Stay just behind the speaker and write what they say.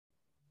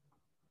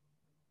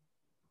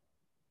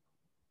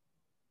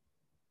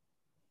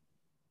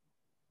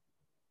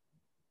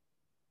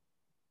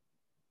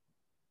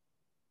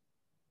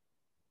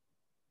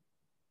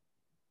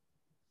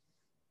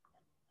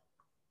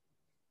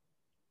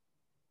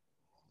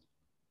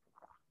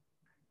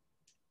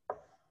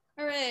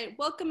All right,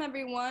 welcome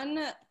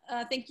everyone.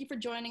 Thank you for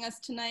joining us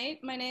tonight.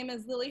 My name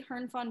is Lily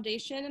Hearn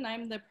Foundation and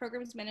I'm the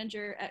programs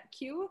manager at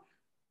Q.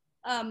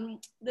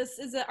 This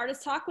is an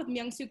artist talk with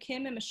Myeongsoo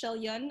Kim and Michelle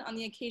Yun on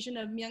the occasion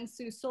of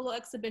Myeongsoo's solo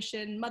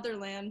exhibition,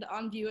 Motherland,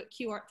 on view at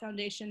Q Art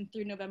Foundation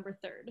through November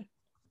 3rd.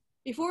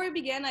 Before we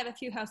begin, I have a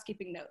few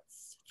housekeeping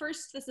notes.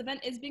 First, this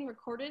event is being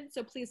recorded,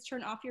 so please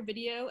turn off your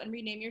video and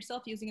rename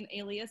yourself using an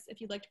alias if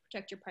you'd like to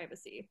protect your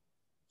privacy.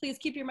 Please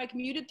keep your mic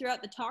muted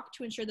throughout the talk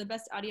to ensure the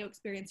best audio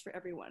experience for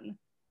everyone.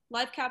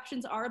 Live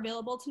captions are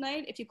available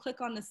tonight. If you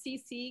click on the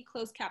CC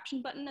closed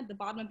caption button at the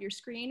bottom of your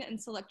screen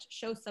and select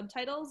show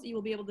subtitles, you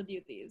will be able to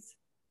view these.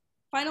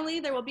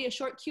 Finally, there will be a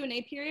short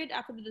Q&A period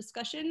after the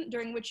discussion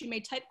during which you may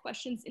type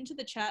questions into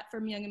the chat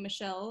for Myung and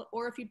Michelle,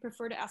 or if you'd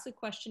prefer to ask a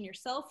question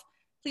yourself,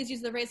 please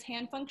use the raise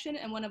hand function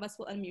and one of us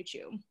will unmute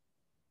you.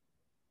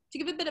 To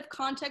give a bit of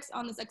context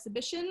on this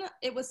exhibition,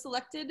 it was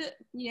selected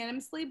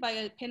unanimously by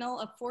a panel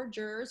of 4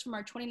 jurors from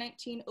our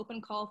 2019 open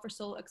call for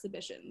solo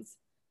exhibitions.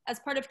 As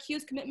part of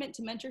Q's commitment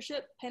to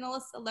mentorship,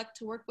 panelists elect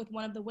to work with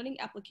one of the winning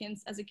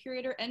applicants as a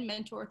curator and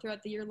mentor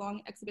throughout the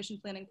year-long exhibition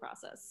planning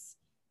process.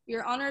 We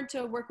are honored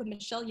to work with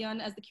Michelle Yun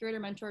as the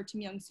curator-mentor to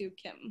Myeongsoo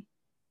Kim.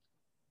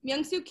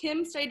 Myeongsoo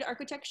Kim studied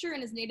architecture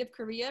in his native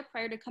Korea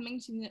prior to coming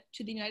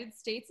to the United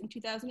States in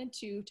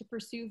 2002 to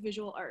pursue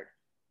visual art.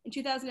 In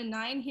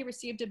 2009, he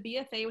received a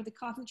BFA with a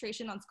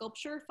concentration on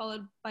sculpture,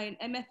 followed by an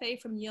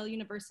MFA from Yale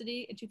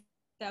University in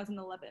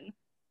 2011.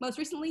 Most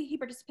recently, he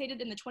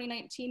participated in the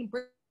 2019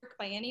 BRIC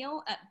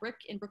Biennial at BRIC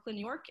in Brooklyn,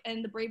 New York,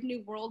 and the Brave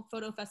New World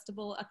Photo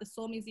Festival at the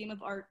Seoul Museum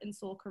of Art in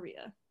Seoul,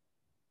 Korea.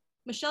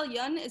 Michelle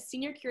Yun is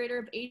Senior Curator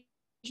of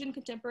Asian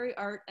Contemporary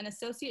Art and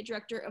Associate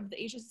Director of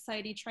the Asia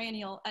Society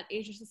Triennial at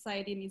Asia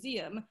Society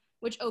Museum,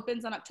 which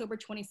opens on October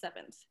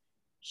 27th.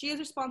 She is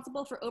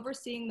responsible for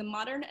overseeing the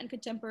Modern and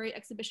Contemporary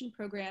Exhibition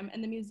Program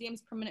and the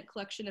museum's permanent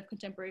collection of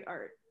contemporary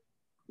art.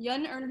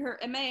 Yun earned her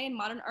MA in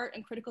Modern Art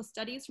and Critical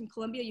Studies from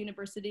Columbia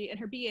University and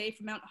her BA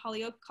from Mount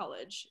Holyoke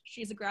College.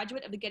 She is a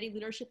graduate of the Getty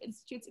Leadership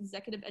Institute's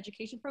Executive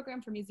Education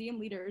Program for Museum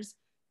Leaders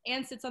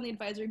and sits on the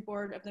advisory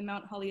board of the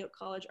Mount Holyoke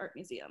College Art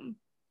Museum.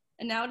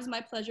 And now it is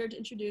my pleasure to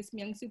introduce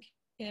Myeongsoo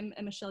Kim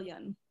and Michelle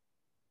Yun.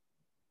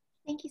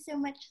 Thank you so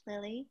much,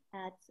 Lily.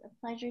 It's a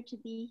pleasure to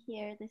be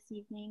here this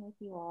evening with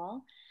you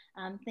all.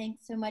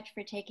 Thanks so much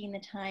for taking the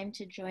time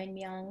to join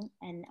Myung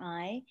and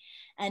I.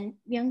 And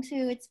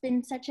Myeongsoo, it's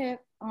been such an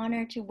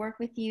honor to work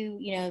with you,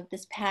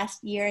 this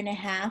past year and a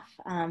half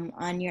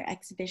on your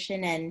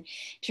exhibition and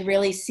to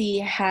really see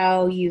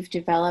how you've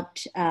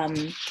developed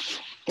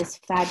this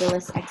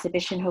fabulous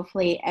exhibition.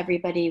 Hopefully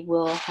everybody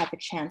will have a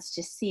chance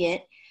to see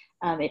it.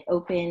 It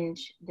opened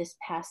this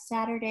past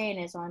Saturday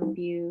and is on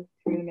view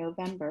through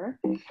November.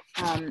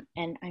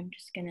 And I'm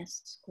just gonna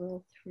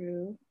scroll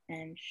through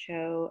and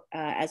show,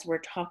 as we're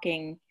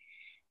talking,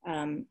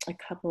 a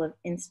couple of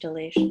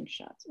installation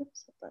shots.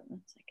 Oops, hold on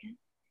 1 second.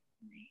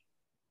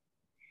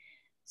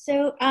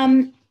 So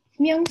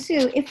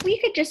Myeongsoo, if we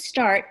could just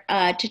start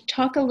to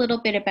talk a little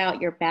bit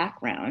about your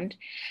background.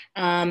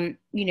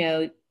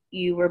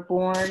 You were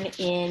born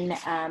in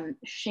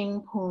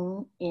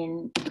Shinpung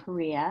in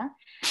Korea,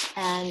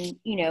 and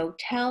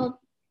tell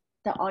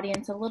the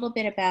audience a little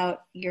bit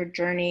about your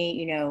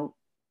journey.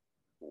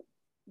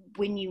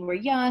 When you were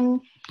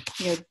young,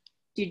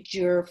 did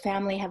your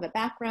family have a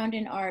background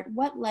in art?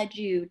 What led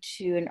you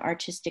to an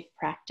artistic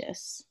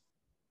practice?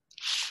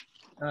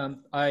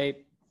 I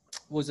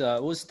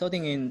was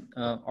studying in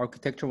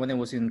architecture when I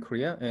was in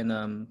Korea,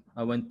 and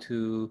I went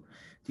to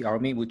the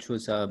army, which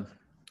was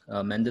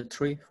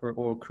mandatory for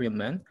all Korean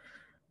men.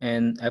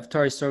 And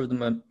after I served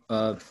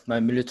my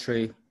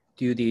military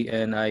duty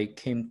and I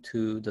came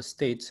to the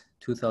States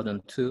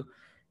 2002,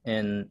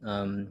 and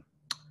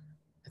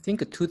I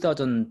think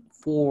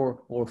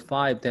 2004 or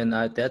 5, then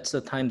that's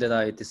the time that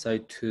I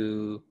decided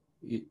to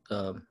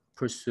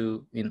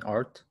pursue in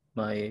art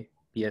my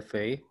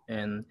BFA,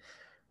 and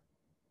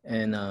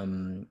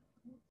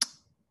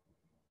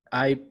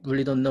I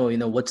really don't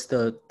know, what's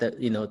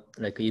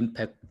like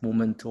impact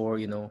moment or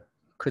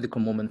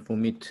critical moment for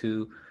me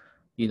to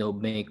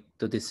make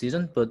the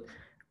decision. But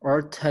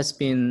art has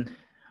been,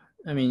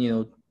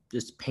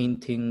 just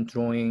painting,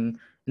 drawing,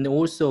 and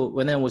also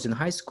when I was in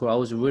high school I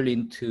was really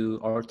into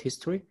art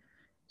history.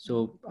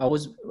 So I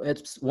was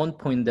at one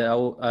point that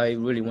I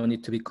really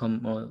wanted to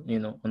become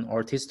an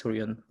art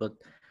historian, but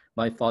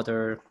my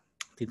father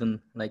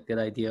didn't like that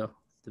idea at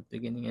the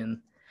beginning,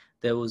 and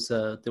there was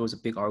a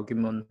big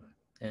argument,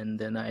 and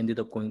then I ended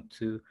up going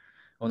to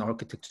an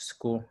architecture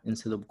school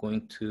instead of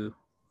going to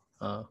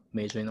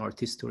major in art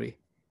history.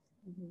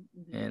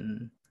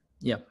 And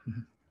yeah.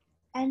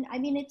 And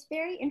it's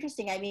very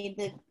interesting.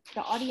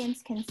 The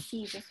audience can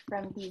see just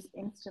from these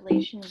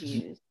installation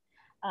views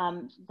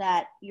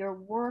that your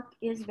work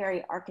is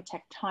very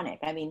architectonic.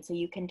 So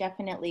you can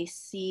definitely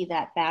see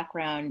that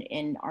background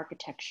in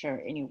architecture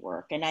in your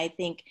work. And I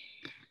think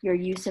your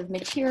use of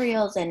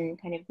materials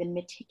and kind of the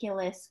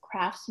meticulous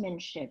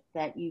craftsmanship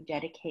that you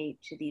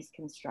dedicate to these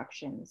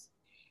constructions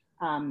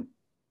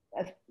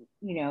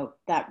you know,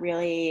 that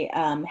really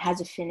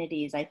has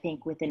affinities, I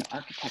think, with an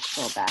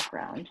architectural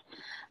background.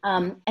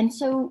 And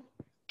so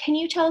can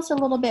you tell us a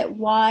little bit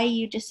why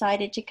you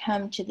decided to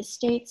come to the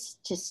States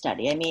to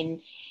study? I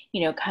mean,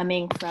 you know,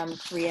 coming from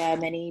Korea,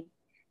 many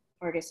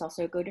artists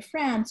also go to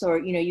France, or,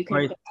 you know, you could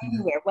Right. go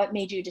anywhere. What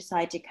made you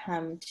decide to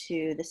come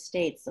to the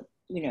States,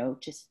 you know,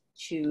 just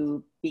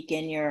to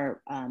begin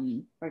your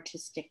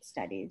artistic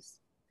studies?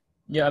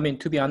 Yeah, I mean,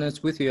 to be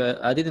honest with you,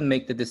 I didn't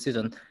make the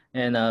decision,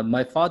 and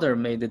my father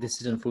made the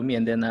decision for me.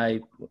 And then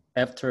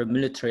after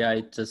military,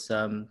 I just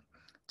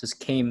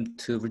came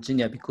to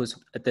Virginia because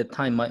at that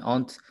time my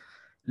aunt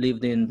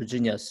lived in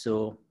Virginia.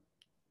 So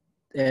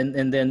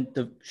and then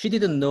she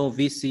didn't know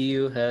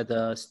VCU had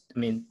I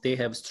mean, they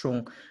have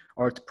strong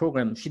art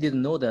program. She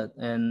didn't know that,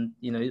 and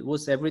you know, it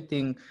was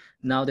everything.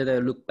 Now that I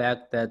look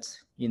back, that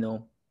you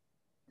know,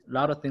 a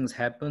lot of things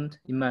happened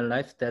in my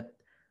life that,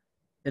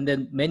 and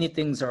then many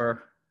things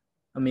are,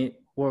 I mean,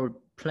 were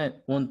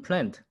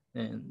planned,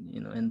 and you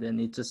know, and then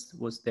it just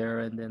was there,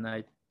 and then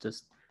I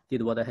just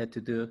did what I had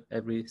to do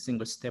every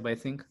single step, I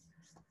think.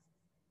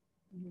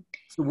 Mhm.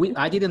 So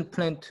I didn't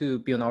plan to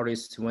be an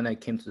artist when I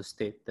came to the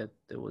state. That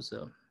there was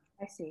a.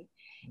 I see.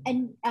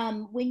 And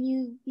when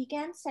you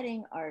began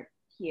studying art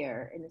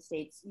here in the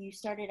States, you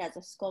started as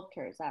a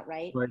sculptor, is that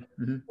right? Right.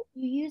 Mm-hmm.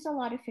 You use a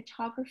lot of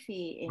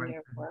photography in Right.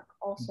 your work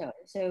also.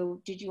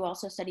 So did you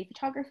also study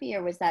photography,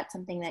 or was that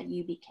something that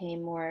you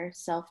became more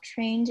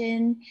self-trained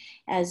in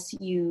as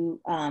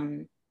you,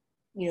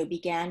 you know,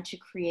 began to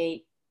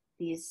create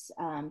these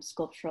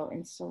sculptural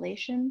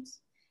installations?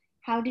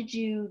 How did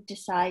you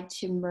decide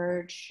to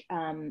merge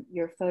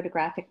your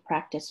photographic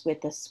practice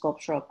with the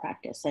sculptural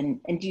practice?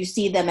 And do you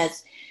see them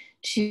as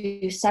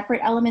two separate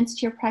elements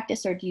to your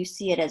practice, or do you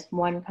see it as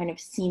one kind of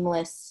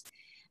seamless,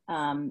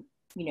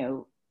 you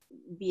know,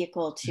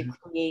 vehicle to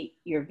create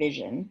your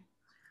vision?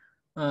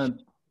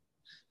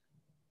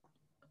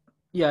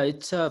 Yeah,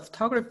 it's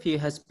photography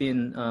has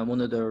been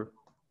one of the,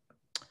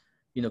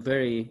 you know,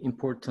 very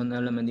important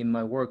element in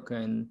my work,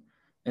 and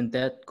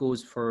that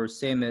goes for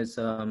same as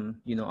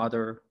you know,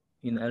 other,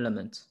 you know,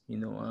 elements, you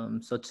know,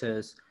 such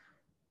as,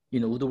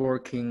 you know,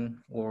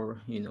 woodworking,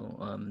 or you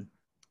know,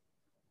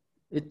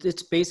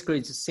 it's basically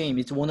it's the same.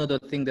 It's one of the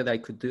things that I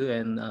could do,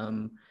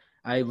 and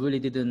I really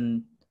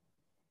didn't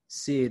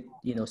see it,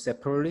 you know,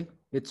 separately.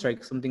 It's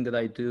like something that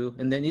I do,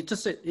 and then it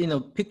just, you know,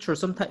 picture.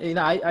 Sometimes, you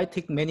know, I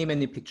take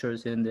many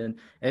pictures, and then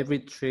every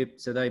trip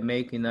that I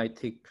make, and I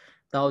take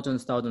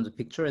thousands of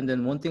pictures. And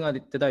then one thing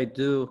that I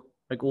do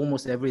like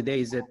almost every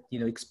day is that, you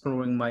know,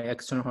 exploring my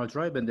external hard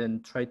drive, and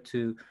then try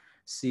to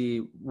see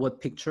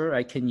what picture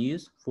I can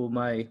use for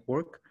my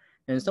work.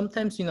 And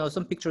sometimes, you know,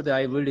 some picture that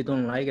I really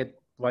don't like it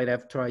right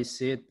after I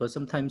see it, but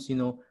sometimes, you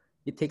know,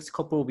 it takes a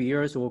couple of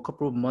years or a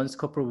couple of months,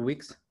 couple of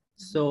weeks.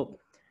 So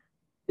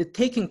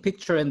taking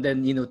picture and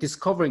then, you know,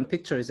 discovering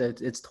pictures,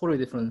 it's totally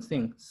different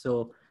thing.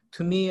 So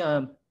to me,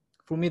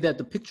 for me, that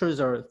the pictures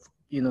are,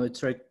 you know,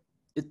 it's like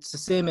it's the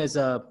same as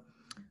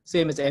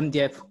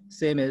MDF,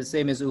 same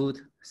as wood,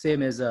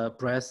 same as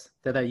brass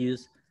that I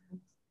use.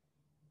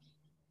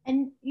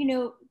 And you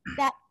know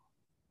that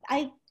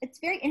it's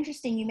very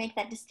interesting you make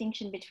that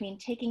distinction between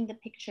taking the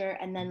picture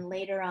and then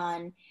later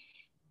on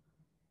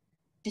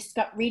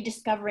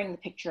rediscovering the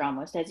picture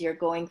almost as you're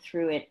going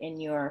through it in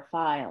your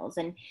files.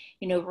 And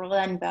you know,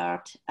 Roland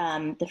Barthes,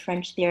 the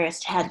French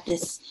theorist, had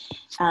this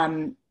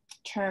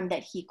term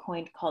that he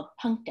coined called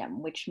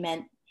punctum, which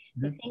meant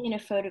the thing in a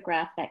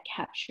photograph that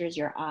captures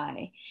your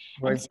eye.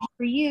 Right. And so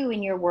for you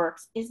in your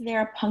works, is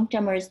there a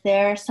punctum, or is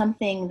there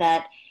something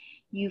that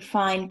you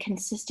find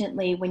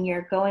consistently when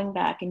you're going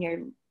back and you're,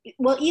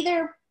 well,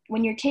 either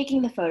when you're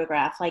taking the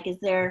photograph, like is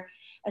there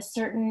a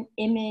certain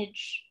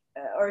image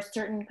or a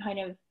certain kind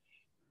of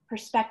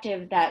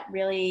perspective that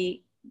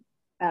really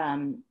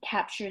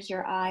captures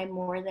your eye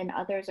more than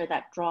others, or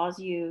that draws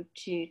you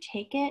to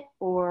take it?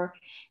 Or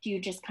do you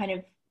just kind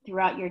of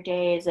throughout your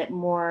day, is it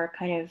more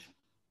kind of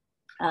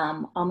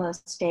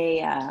almost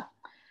a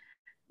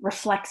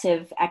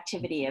reflexive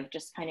activity of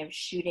just kind of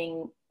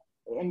shooting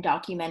and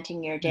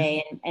documenting your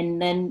day?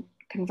 And then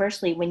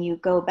conversely, when you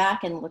go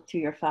back and look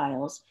through your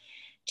files,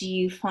 do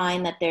you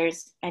find that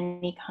there's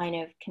any kind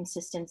of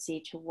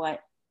consistency to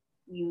what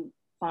you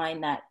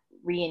find that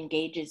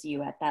re-engages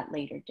you at that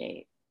later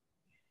date?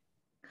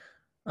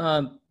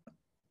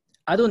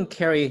 I don't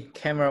carry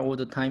camera all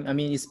the time. I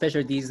mean,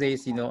 especially these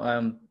days, you know,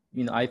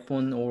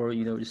 iPhone or,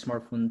 you know, your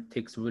smartphone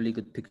takes really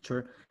good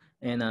picture.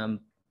 And,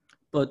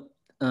 but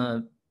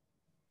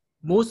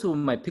most of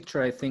my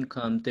picture, I think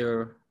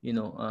they're, you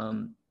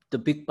know, the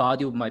big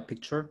body of my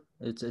picture,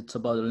 it's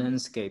about a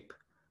landscape,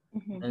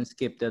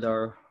 landscape that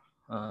are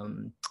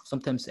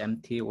sometimes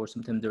empty, or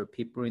sometimes there are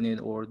people in it,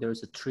 or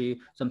there's a tree,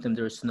 sometimes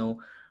there's snow,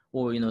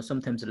 or, you know,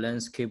 sometimes a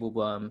landscape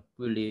of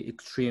really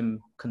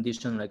extreme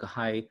condition, like a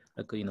high,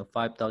 like, you know,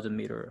 5,000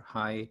 meter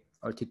high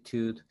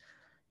altitude,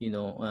 you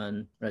know,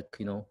 and like,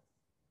 you know,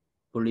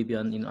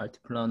 Bolivian in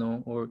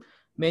Altiplano, or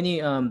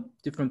many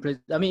different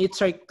places. I mean, it's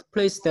like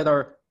places that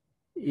are,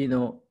 you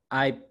know,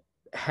 I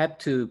had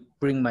to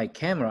bring my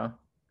camera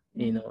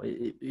you know,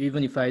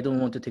 even if I don't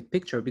want to take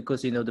picture,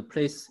 because, you know, the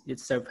place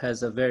itself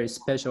has a very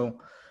special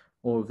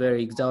or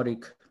very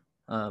exotic,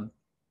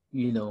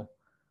 you know,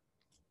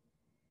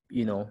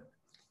 you know,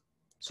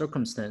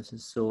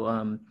 circumstances. So,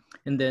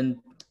 and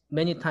then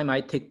many time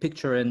I take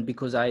picture, and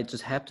because I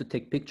just have to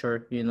take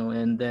picture, you know,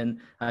 and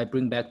then I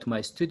bring back to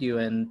my studio,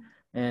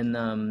 and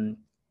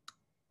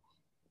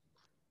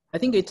I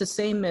think it's the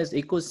same as,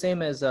 it goes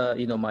same as,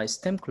 you know, my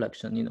stamp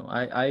collection. You know,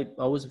 I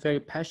was very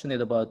passionate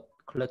about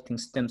collecting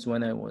stamps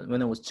when I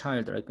was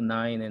child, like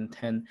 9 and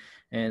 10,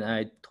 and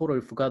I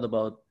totally forgot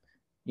about,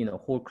 you know,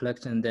 whole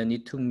collection. And then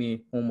it took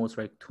me almost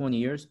like 20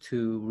 years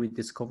to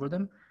rediscover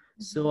them.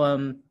 So,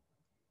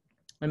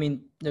 I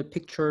mean, the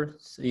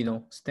pictures, you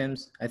know,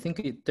 stamps, I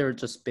think they're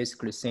just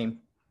basically same.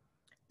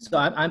 So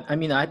I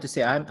mean, I have to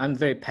say, I'm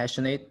very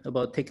passionate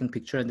about taking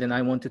picture, and then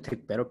I want to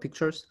take better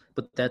pictures,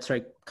 but that's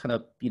like kind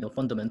of, you know,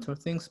 fundamental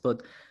things,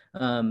 but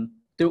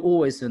they're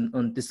always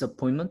on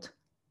disappointment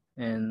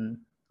and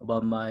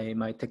about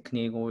my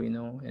technique, or, you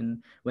know,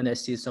 and when I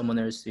see someone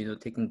else, you know,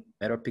 taking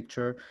better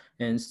picture.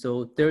 And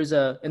so there's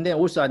and then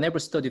also I never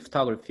studied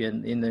photography,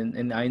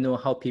 and I know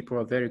how people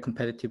are very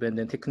competitive, and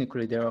then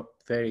technically there are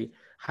very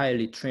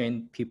highly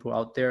trained people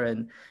out there.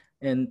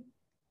 And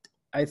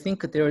I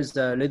think there's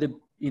a little,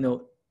 you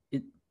know,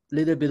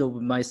 little bit of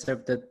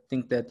myself that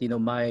think that, you know,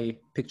 my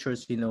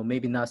pictures, you know,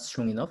 maybe not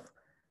strong enough,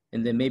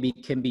 and then maybe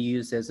it can be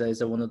used as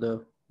a one of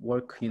the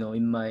work, you know,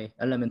 in my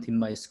element in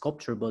my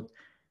sculpture, but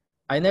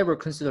I never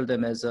consider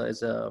them as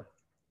a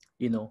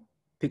you know,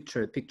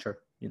 picture,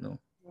 you know.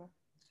 Yeah.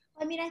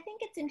 I mean, I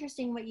think it's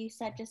interesting what you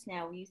said just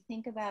now. You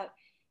think about,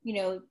 you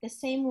know, the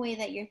same way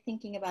that you're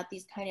thinking about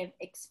these kind of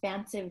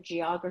expansive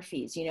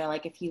geographies, you know,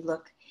 like if you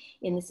look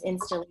in this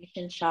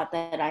installation shot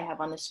that I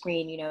have on the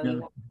screen, you know, Yeah.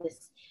 you have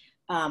this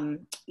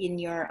in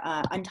your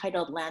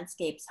Untitled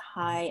Landscapes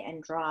High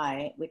and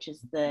Dry, which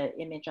is the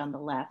image on the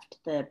left,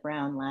 the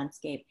brown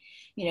landscape,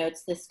 you know,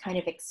 it's this kind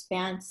of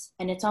expanse,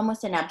 and it's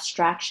almost an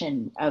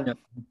abstraction of, Yeah.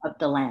 of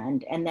the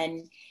land. And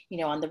then, you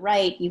know, on the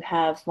right, you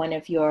have one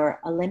of your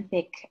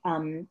Olympic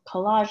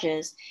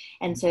collages.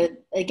 And so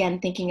again,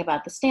 thinking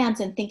about the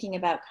stance and thinking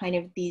about kind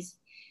of these,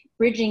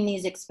 bridging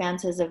these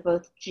expanses of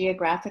both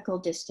geographical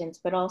distance,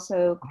 but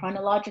also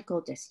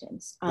chronological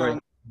distance. Right.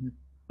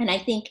 And I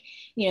think,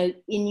 you know,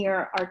 in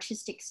your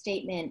artistic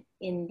statement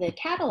in the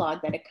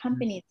catalog that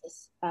accompanied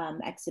this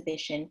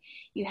exhibition,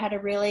 you had a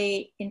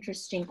really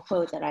interesting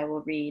quote that I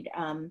will read.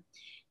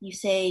 You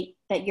say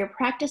that your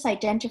practice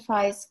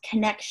identifies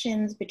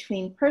connections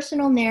between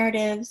personal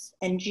narratives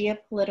and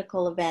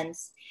geopolitical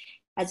events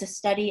as a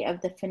study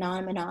of the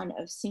phenomenon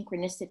of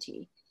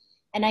synchronicity.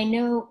 And I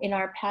know in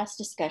our past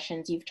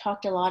discussions, you've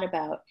talked a lot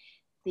about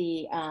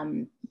the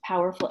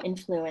powerful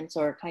influence,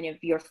 or kind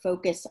of your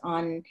focus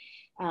on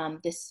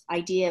this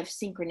idea of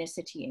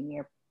synchronicity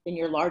in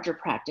your larger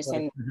practice,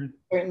 Right. and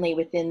certainly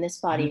within this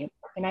body of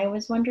work. And I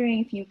was wondering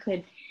if you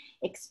could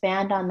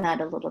expand on that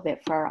a little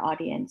bit for our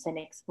audience and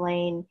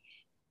explain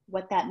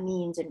what that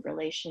means in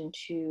relation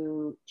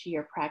to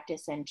your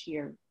practice and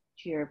to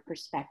your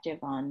perspective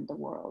on the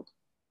world.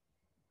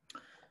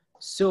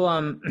 So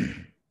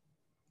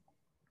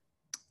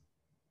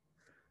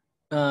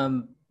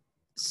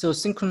so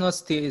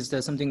synchronicity is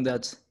something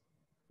that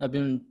I've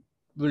been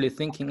really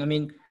thinking. I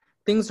mean,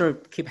 things are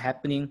keep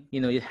happening,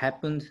 you know, it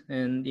happened,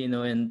 and, you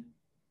know, and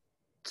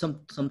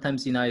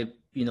sometimes, you know, I,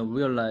 you know,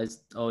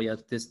 realized, oh yeah,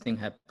 this thing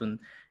happened.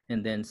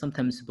 And then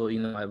sometimes, but,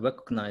 you know, I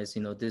recognize,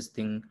 you know, this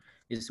thing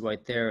is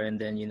right there. And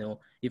then, you know,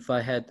 if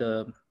I had,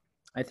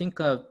 I think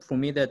for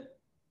me that,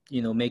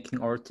 you know, making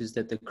art is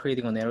that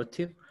creating a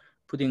narrative,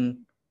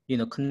 putting, you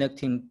know,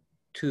 connecting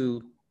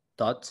two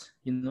dots,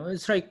 you know,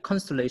 it's like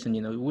constellation,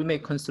 you know, we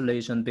make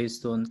constellation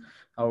based on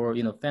our,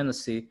 you know,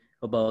 fantasy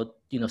about,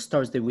 you know,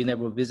 stars that we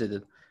never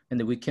visited, and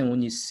that we can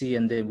only see,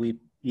 and then we,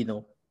 you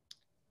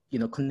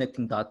know,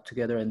 connecting that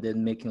together and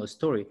then making a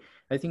story.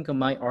 I think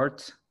my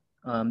art,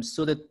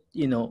 so that,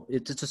 you know,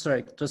 it's just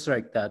like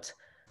that.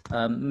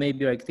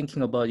 Maybe like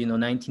thinking about, you know,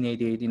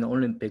 1988, you know,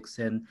 Olympics,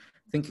 and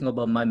thinking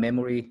about my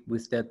memory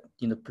with that,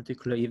 you know,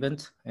 particular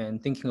event,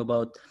 and thinking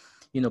about,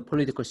 you know,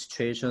 political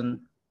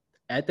situation.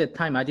 At that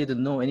time, I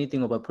didn't know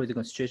anything about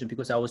political situation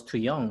because I was too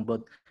young.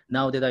 But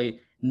now that I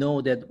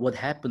know that what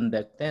happened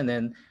back then,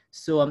 and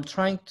so I'm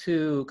trying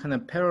to kind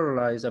of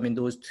parallelize, I mean,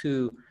 those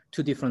two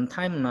different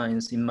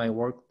timelines in my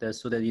work, that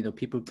so that, you know,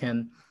 people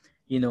can,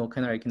 you know,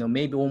 kind of like, you know,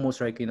 maybe almost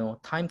like, you know,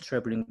 time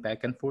traveling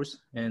back and forth.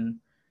 And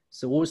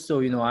so also,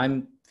 you know,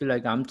 I'm feel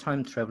like I'm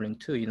time traveling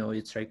too, you know,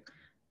 it's like,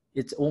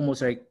 it's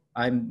almost like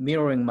I'm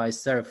mirroring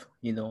myself,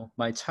 you know,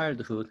 my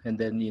childhood. And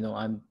then, you know,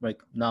 I'm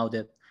like, now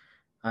that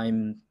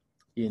I'm,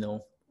 you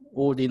know,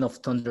 old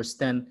enough to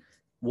understand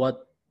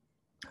what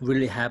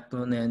really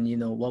happened, and, you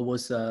know, what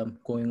was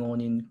going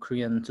on in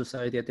Korean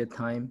society at that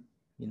time,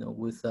 you know,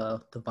 with the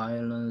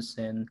violence,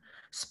 and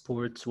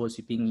sports was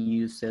being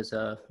used as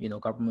a, you know,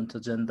 government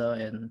agenda,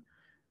 and,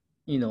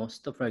 you know,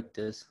 stuff like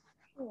this.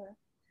 Sure.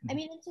 I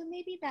mean, and so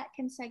maybe that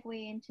can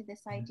segue into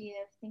this idea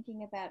of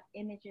thinking about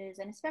images,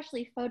 and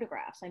especially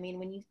photographs. I mean,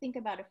 when you think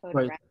about a Right.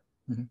 photograph,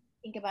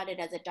 think about it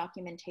as a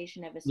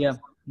documentation of a Yeah.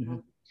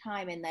 specific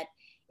time, and that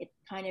it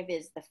kind of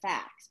is the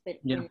facts. But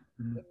Yeah.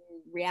 in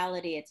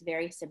reality, it's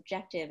very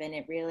subjective, and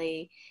it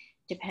really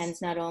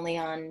depends not only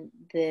on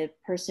the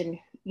person,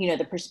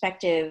 the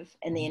perspective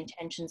and the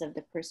intentions of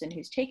the person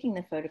who's taking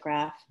the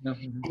photograph,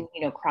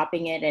 and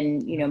cropping it,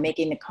 and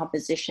making the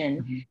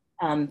composition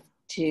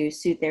to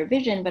suit their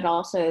vision, but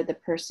also the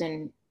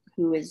person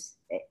who is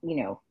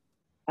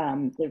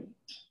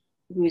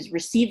who is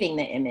receiving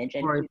the image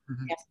and who's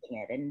suggesting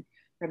it, and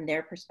from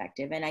their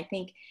perspective. And I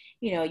think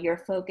your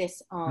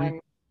focus on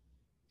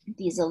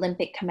these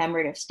Olympic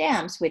commemorative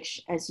stamps,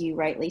 which, as you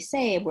rightly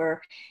say,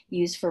 were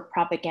used for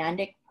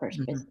propagandic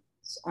purposes,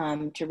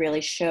 to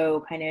really show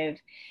kind of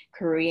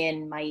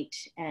Korean might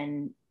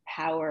and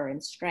power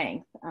and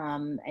strength,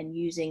 and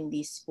using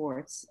these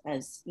sports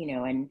as,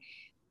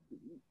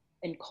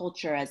 and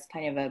culture as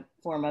kind of a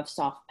form of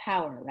soft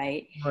power,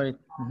 right? Right.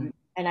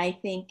 And I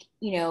think,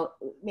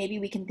 maybe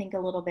we can think a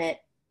little bit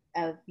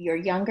of your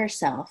younger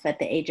self at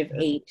the age of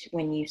 8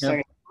 when you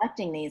started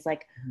collecting these,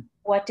 like,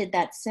 what did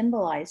that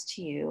symbolize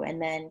to you?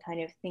 And then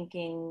kind of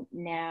thinking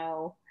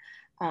now,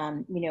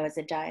 as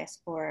a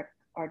diasporic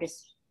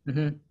artist,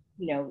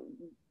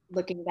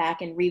 looking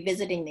back and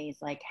revisiting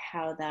these, like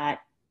how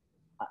that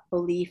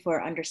belief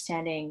or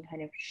understanding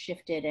kind of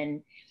shifted,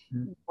 and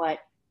what,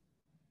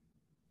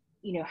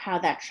 how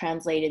that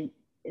translated,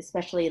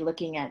 especially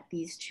looking at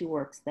these two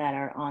works that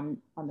are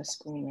on the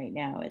screen right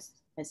now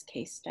as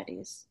case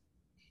studies.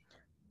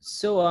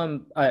 So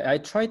I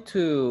tried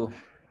to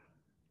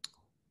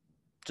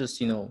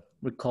just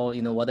recall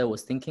what I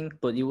was thinking,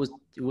 but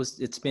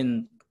it's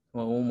been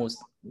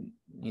almost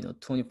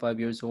 25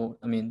 years old.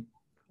 I mean,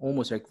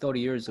 almost like 30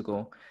 years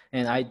ago,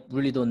 and I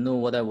really don't know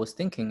what I was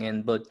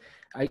thinking. But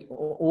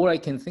all I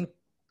can think,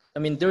 I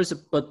mean, there's a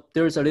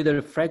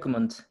little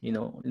fragment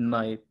in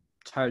my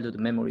childhood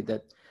memory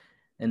that,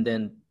 and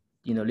then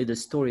little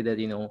story that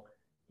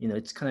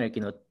it's kind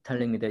of like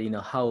telling me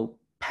that how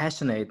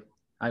passionate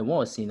I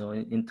was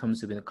in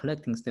terms of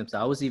collecting stamps.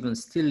 I was even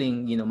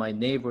stealing my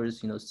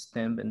neighbor's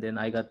stamp, and then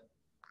I got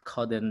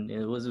caught, and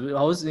I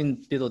was in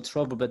a bit of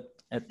trouble. But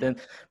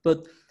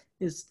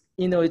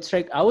it's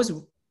like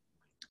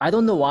I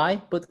don't know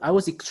why, but I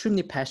was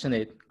extremely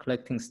passionate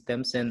collecting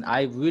stamps, and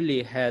I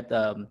really had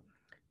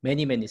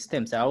many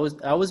stamps. I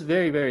was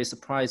very, very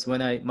surprised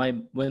when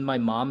my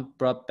mom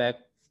brought back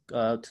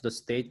to the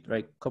state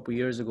like a couple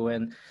years ago,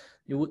 and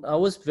I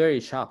was very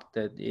shocked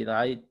that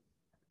I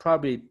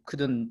probably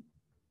couldn't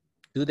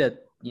do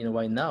that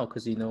right now,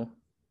 because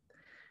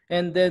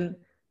and then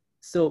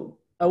so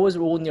I was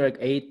only like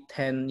 8,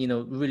 10,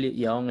 really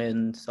young,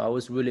 and so I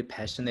was really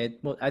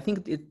passionate. But I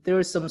think there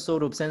is some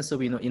sort of sense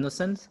of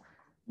innocence,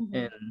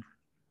 and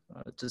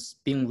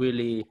just being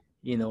really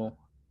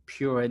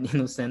pure and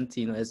innocent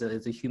as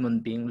a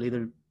human being,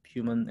 little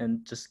human,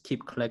 and just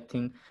keep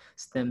collecting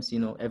stamps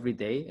every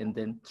day, and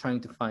then trying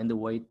to find a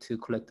way to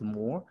collect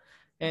more.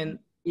 And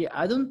yeah,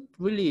 I didn't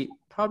really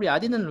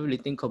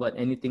think about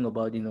anything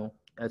about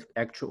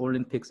actual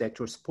Olympics,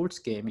 actual sports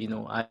game.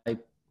 I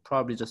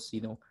probably just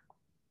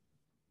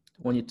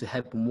wanted to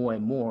have more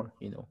and more,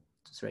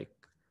 just like.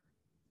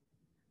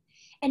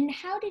 And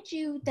how did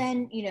you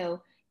then,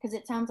 because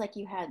it sounds like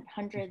you had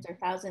hundreds or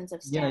thousands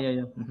of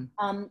stamps.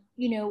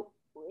 Yeah.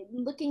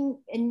 Looking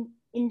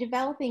in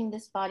developing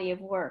this body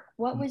of work,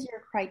 what was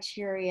your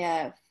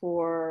criteria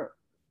for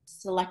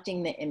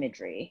selecting the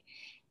imagery?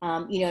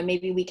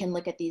 Maybe we can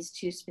look at these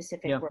two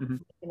specific works. You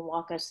can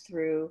walk us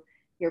through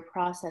your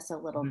process a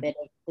little bit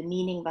of the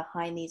meaning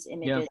behind these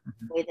images,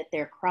 the way that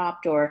they're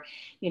cropped, or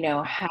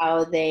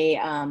how they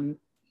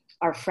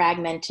are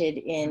fragmented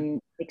in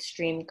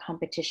extreme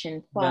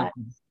competition plots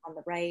on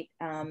the right.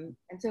 And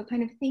so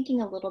kind of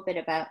thinking a little bit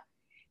about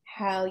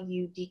how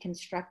you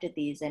deconstructed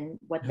these and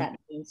what that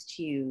means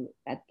to you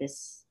at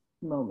this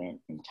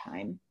moment in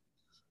time.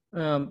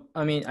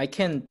 I mean, I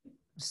can't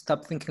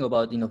stop thinking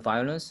about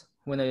violence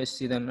when I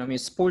see them. I mean,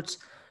 sports,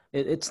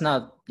 it's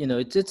not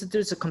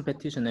there's a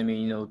competition. I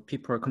mean,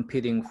 people are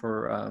competing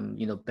for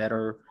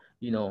better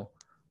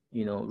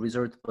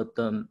result, but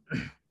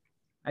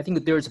I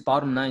think there's a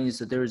bottom line is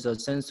that there's a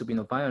sense of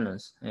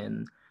violence,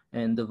 and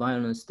the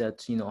violence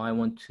that I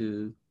want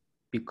to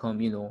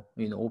become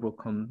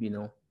overcome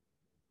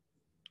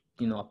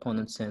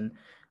opponents, and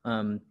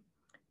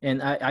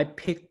I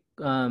pick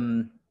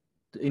the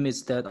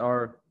images that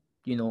are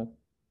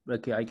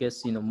like I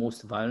guess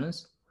most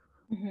violent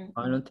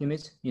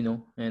image,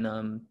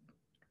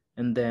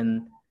 and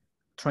then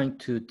trying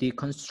to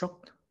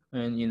deconstruct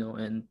and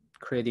and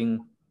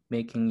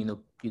making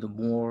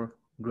more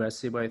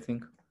aggressive. I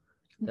think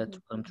that's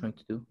what I'm trying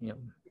to do. Yeah,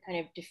 kind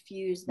of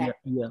diffuse that.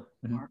 Yeah.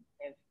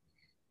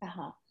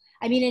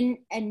 I mean,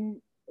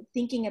 and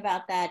thinking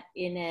about that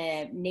in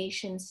a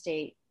nation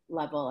state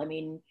level, I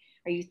mean,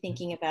 are you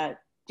thinking about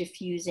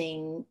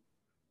diffusing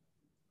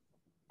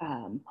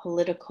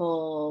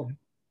political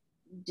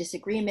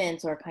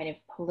disagreements or kind of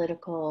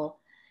political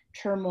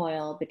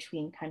turmoil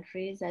between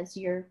countries as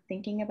you're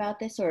thinking about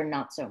this, or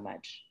not so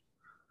much?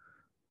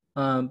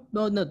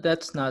 No,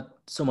 that's not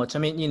so much. I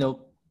mean,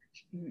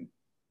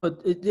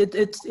 But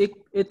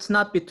it's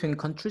not between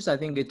countries. I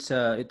think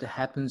it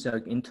happens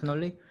like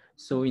internally.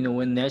 So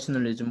when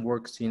nationalism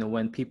works,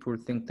 when people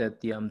think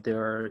that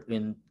they're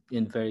in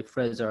very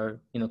fragile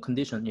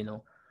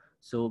condition,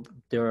 so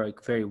they're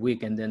like very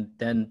weak, and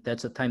then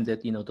that's the time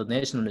that the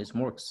nationalism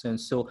works. And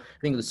so I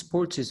think the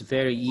sports is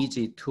very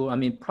easy to. I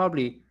mean,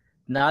 probably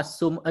not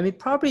so. I mean,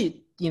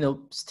 probably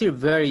still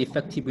very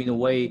effective in a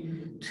way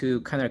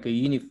to kind of like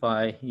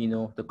unify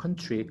the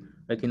country.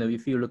 Like,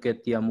 if you look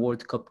at the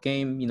World Cup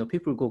game,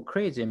 people go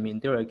crazy. I mean,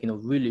 they're like,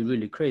 really,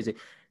 really crazy.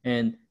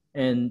 And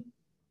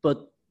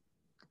but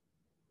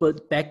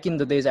back in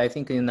the days, I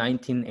think in the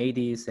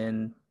 1980s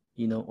and,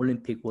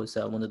 Olympic was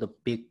one of the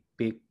big,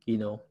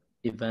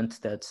 events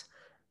that,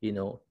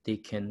 they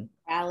can.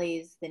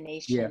 Rallies the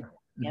nation Yeah.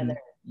 together.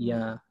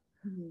 Yeah.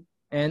 Mm-hmm.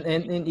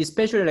 And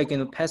especially like in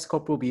the past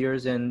couple of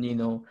years and,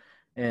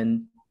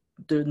 and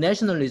the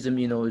nationalism,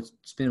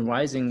 it's been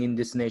rising in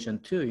this nation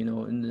too,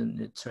 and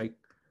it's like,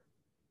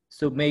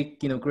 so make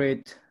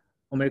great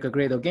America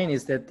great again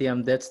is that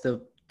that's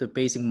the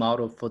basic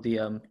model for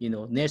the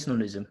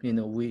nationalism. We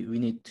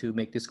need to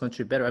make this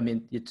country better. I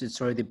mean,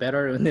 it's already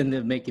better, and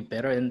then make it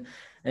better.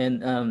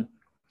 And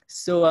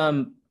so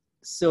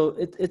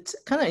it's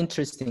kind of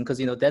interesting because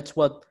that's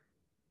what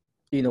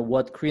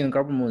what Korean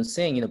government was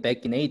saying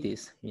back in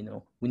 80s.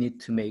 We need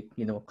to make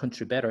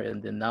country better,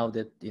 and then now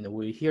that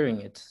we're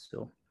hearing it.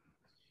 So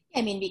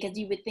I mean, because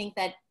you would think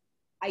that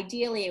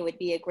ideally it would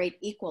be a great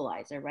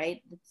equalizer,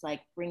 right? It's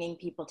like bringing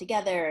people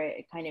together,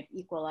 it kind of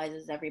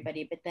equalizes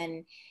everybody, but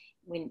then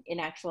when in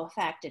actual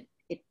fact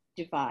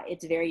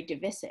it's very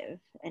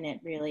divisive, and it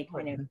really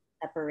kind of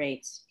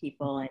separates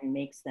people and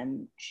makes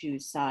them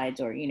choose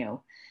sides, or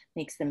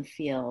makes them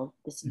feel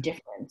this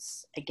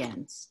difference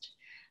against.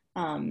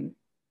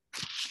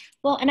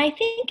 Well, and I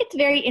think it's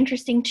very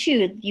interesting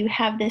too, you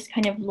have this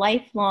kind of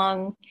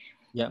lifelong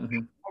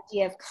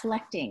idea of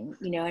collecting,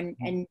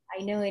 and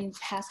I know in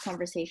past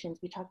conversations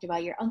we talked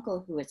about your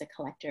uncle who was a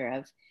collector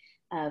of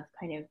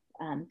kind of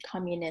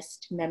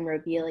communist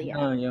memorabilia.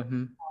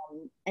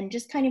 And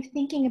just kind of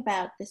thinking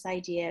about this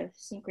idea of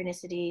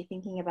synchronicity,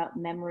 thinking about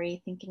memory,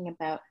 thinking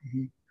about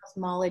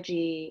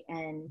cosmology,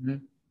 and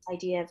this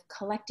idea of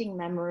collecting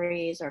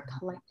memories or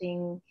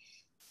collecting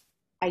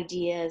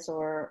ideas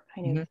or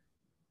kind of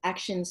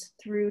actions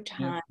through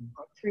time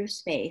or through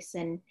space.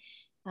 And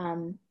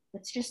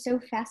it's just so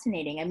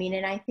fascinating. I mean,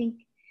 and I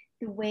think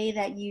the way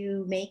that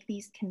you make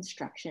these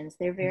constructions,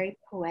 they're very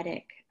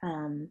poetic,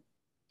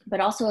 but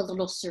also a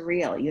little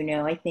surreal.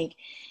 I think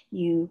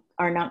you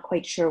are not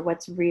quite sure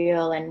what's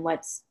real and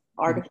what's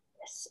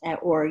artifice,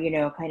 or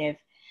kind of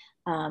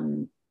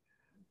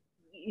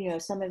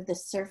some of the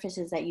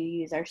surfaces that you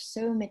use are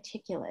so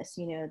meticulous.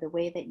 The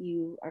way that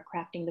you are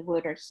crafting the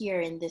wood, or here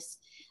in this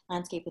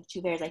landscape with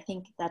two bears, I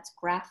think that's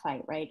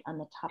graphite, right, on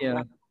the top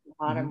left and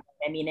bottom.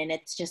 I mean, and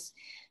it's just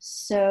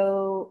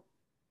so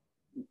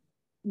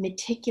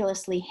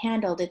meticulously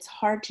handled, it's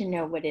hard to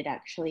know what it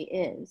actually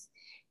is.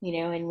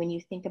 And when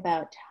you think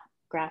about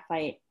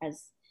graphite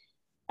as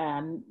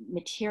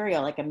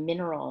material, like a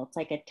mineral, it's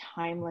like a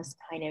timeless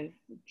kind of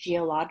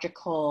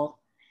geological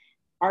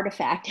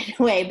artifact in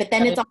a way, but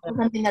then it's also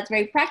something that's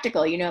very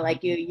practical,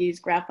 like you use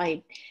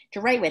graphite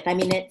to write with. I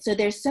mean, so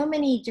there's so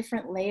many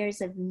different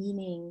layers of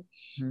meaning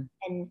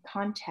and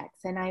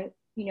context. And I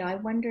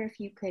wonder if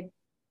you could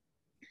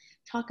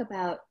talk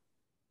about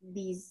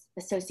these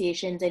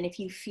associations, and if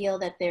you feel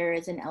that there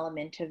is an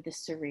element of the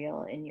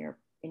surreal in your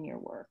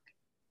work,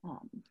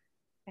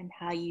 and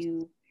how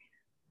you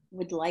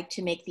would like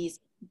to make these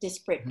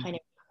disparate kind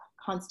of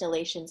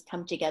constellations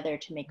come together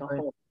to make a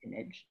whole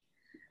image.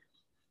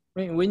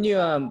 When you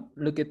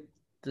look at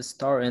the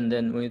star, and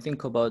then when you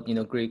think about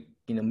Greek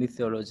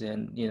mythology,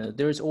 and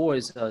there's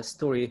always a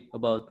story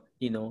about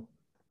like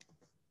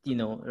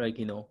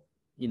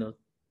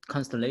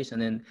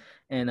constellation,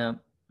 and I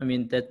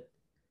mean that.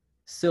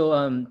 So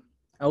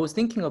I was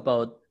thinking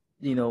about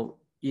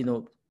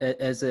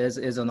as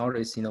an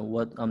artist,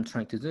 what I'm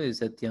trying to do is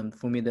that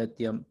for me that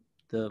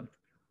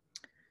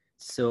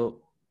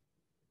so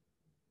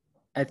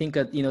I think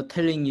that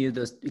telling you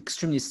the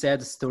extremely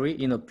sad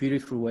story in a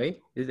beautiful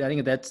way. I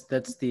think that's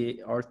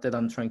the art that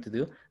I'm trying to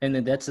do, and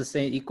then that's the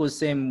same equals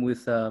same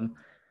with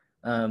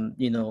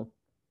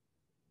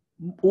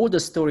all the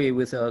story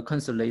with a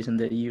constellation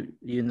that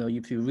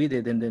if you read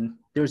it and then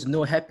there's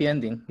no happy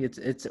ending.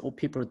 It's all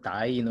people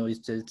die.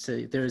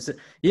 There's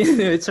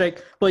it's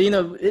like, but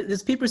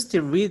it's people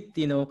still read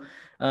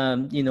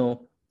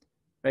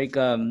like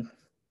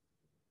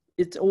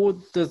it's all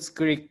those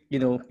Greek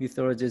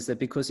mythologies, that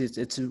because it's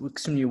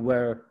extremely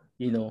well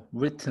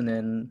written,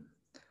 and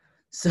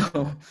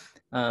so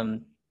I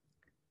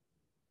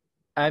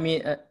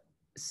mean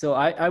so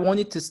I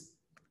wanted to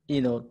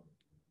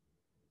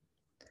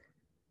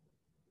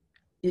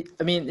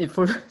I mean, if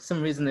for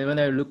some reason when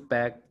I look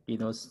back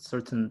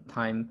certain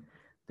time,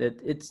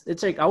 that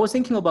it's like I was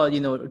thinking about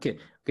okay,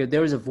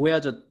 there is a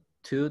Voyager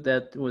too,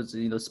 that was,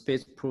 you know,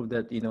 space probe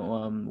that, you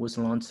know, was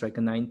launched like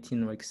in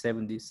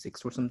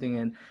 1976 or something,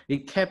 and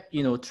it kept,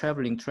 you know,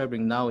 traveling.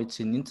 Now it's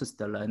in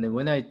interstellar, and then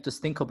when I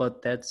just think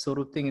about that sort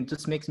of thing, it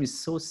just makes me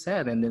so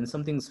sad. And then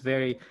something's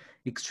very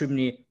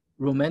extremely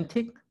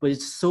romantic, but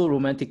it's so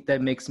romantic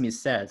that makes me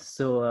sad.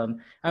 So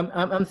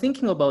I'm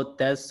thinking about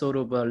that sort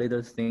of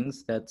little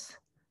things, that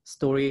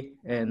story,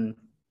 and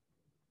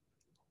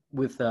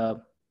with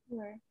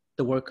Sure.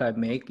 the work I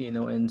make, you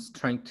know, and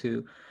trying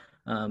to,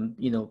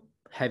 you know,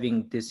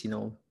 having this, you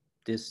know,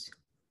 this,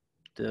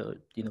 the,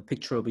 you know,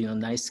 picture of, you know,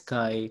 nice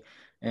sky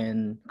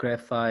and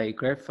graphite.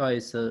 Graphite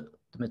is a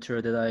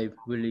material that I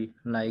really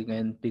like,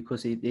 and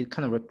because it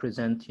kind of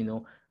represents, you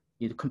know,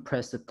 it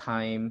compress the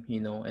time,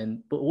 you know,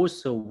 and but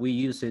also we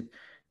use it.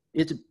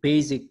 It's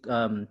basic,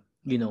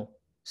 you know,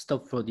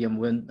 stuff for them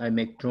when I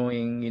make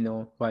drawing, you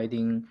know,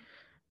 writing,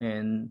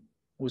 and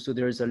also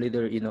there's a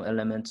little, you know,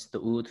 elements, the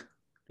wood,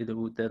 little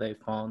wood that I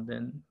found.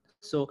 And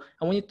so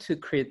I wanted to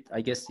create,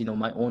 I guess, you know,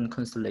 my own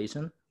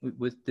constellation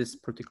with this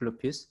particular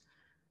piece.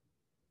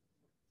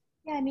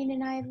 Yeah, I mean,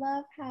 and I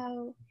love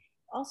how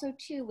also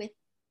too with,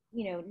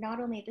 not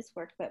only this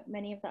work, but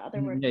many of the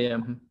other work Yeah, yeah,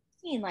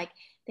 seen, like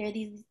there are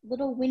these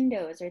little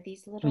windows or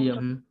these little yeah,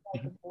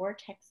 like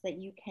vortex that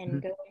you can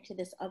mhm, go into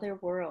this other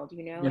world,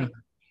 yeah,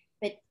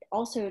 but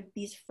also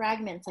these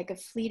fragments, like a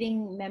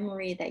fleeting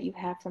memory that you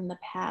have from the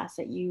past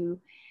that you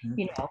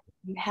know,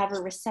 you have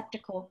a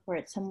receptacle for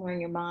it somewhere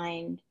in your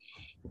mind,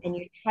 and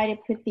you try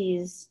to put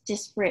these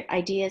disparate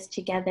ideas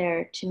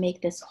together to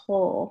make this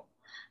whole.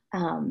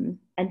 And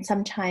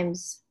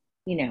sometimes,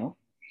 you know,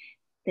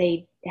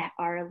 they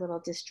are a little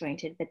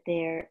disjointed, but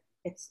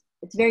it's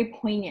very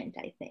poignant,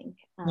 I think.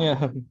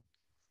 yeah,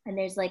 And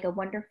there's like a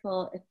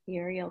wonderful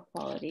ethereal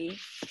quality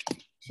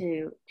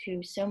to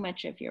so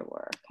much of your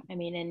work. I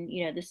mean,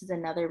 and this is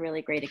another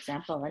really great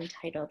example,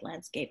 entitled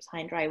Landscapes High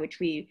and Dry, which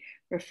we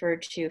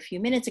referred to a few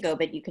minutes ago,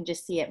 but you can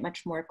just see it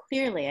much more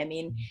clearly. I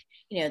mean,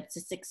 it's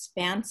this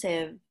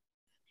expansive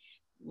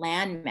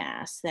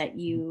landmass that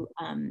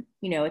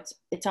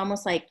it's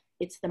almost like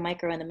it's the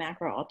micro and the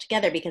macro all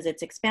together, because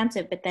it's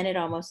expansive, but then it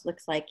almost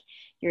looks like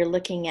you're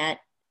looking at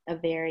a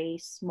very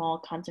small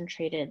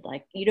concentrated,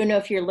 like you don't know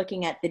if you're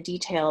looking at the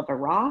detail of a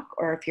rock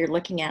or if you're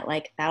looking at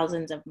like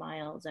thousands of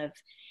miles of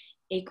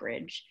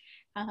acreage.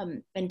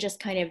 And just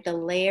kind of the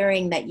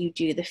layering that you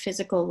do, the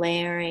physical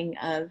layering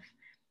of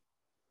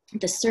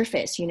the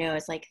surface,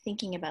 is like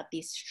thinking about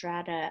these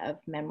strata of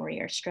memory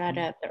or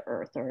strata of the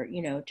earth, or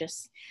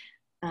just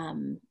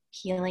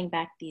peeling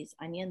back these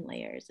onion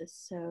layers is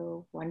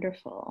so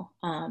wonderful.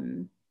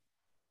 And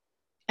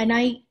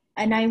I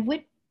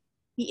would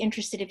be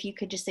interested if you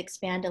could just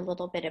expand a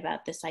little bit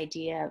about this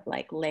idea of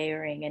like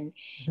layering and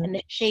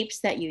the shapes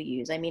that you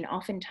use. I mean,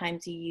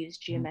 oftentimes you use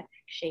geometric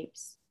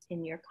shapes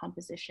in your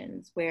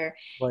compositions, where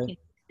right.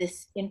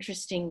 This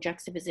interesting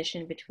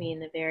juxtaposition between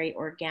the very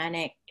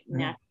organic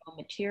natural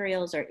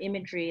materials or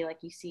imagery, like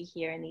you see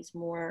here, and these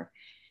more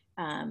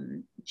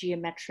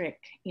geometric,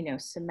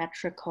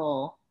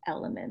 symmetrical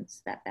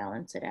elements that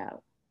balance it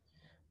out.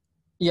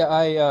 Yeah,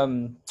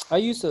 I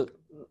use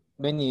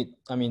many,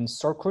 I mean,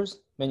 circles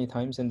many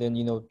times, and then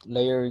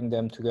layering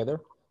them together.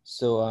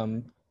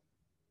 So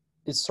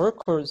it's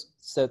circles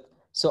that,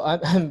 so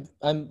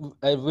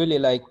I really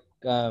like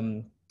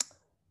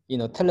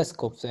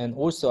telescopes, and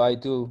also I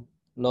do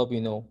love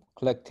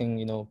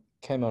collecting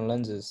camera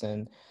lenses.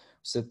 And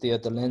so the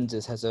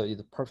lenses has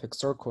the perfect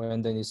circle,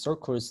 and then the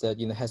circles that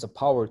has a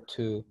power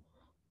to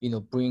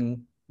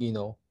bring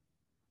the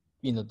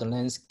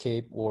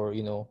landscape or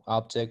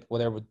object,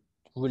 whatever,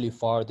 really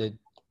far, that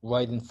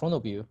right in front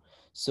of you.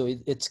 So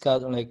it's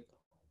got like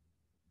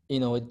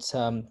it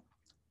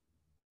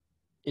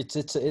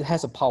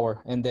has a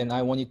power. And then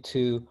I wanted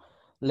to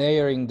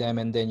layering them,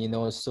 and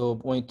then so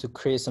wanted to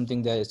create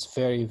something that is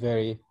very,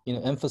 very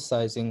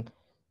emphasizing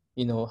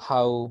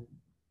how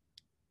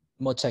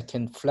much I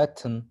can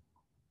flatten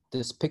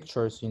these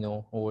pictures,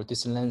 or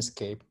this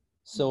landscape.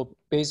 So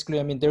basically,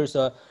 I mean,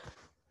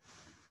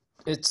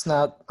 it's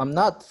not, I'm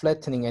not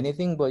flattening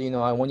anything, but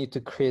I wanted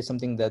to create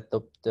something that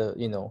the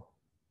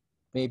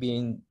maybe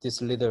in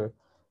this little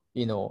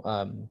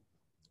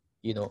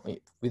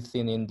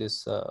within in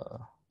this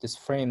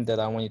frame, that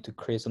I wanted to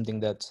create something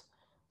that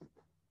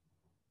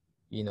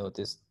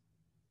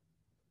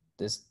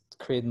this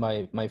create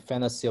my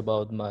fantasy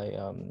about my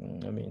I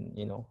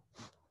mean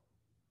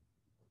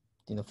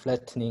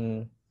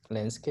flattening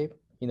landscape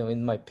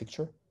in my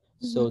picture.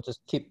 So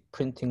just keep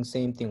printing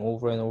same thing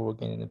over and over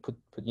again, and put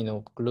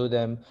glue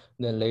them,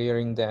 then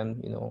layering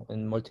them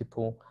in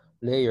multiple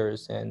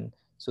layers, and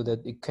so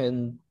that it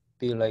can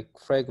be like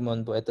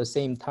fragment, but at the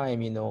same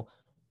time you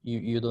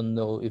don't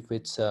know if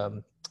it's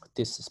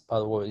this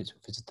spot or if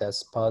it's that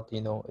spot.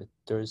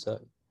 There's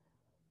a,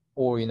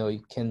 or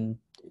you can,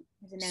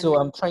 so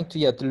I'm trying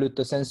to dilute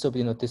the sense of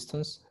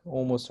distance,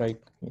 almost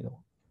like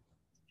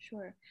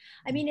Sure.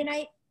 I mean, and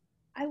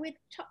I would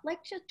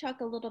like to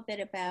talk a little bit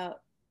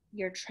about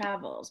your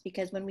travels,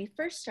 because when we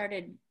first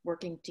started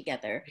working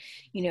together,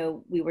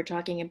 we were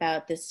talking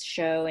about this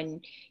show,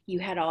 and you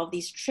had all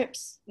these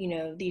trips,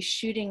 these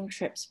shooting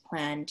trips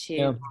planned to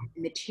Yeah.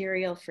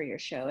 material for your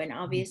show. And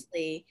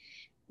obviously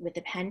with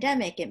the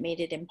pandemic, it made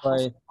it Right.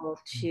 impossible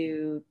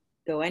to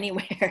go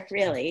anywhere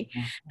really.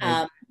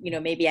 Right.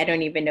 Maybe I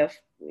don't even know if,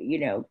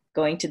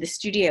 going to the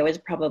studio was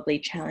probably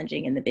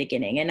challenging in the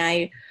beginning. And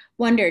I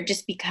wonder,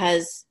 just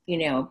because,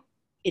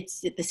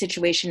 it's the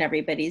situation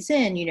everybody's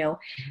in,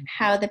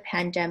 how the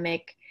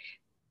pandemic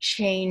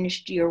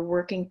changed your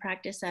working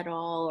practice at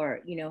all,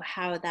 or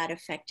how that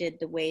affected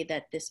the way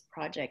that this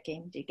project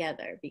came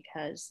together.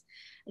 Because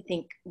I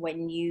think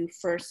when you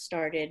first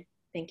started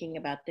thinking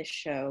about this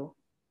show,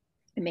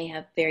 it may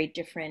have very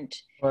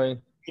different Right.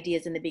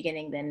 ideas in the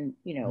beginning than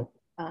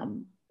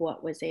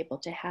what was able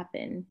to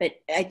happen. But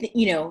I think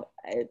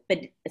but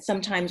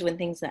sometimes when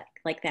things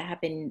like that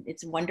happen,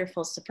 it's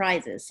wonderful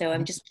surprises. So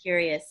I'm just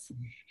curious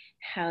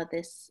how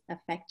this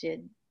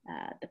affected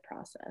the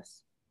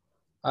process.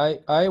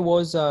 I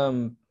was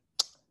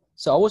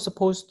so I was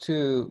supposed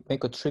to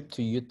make a trip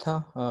to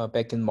Utah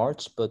back in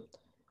March, but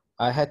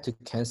I had to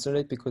cancel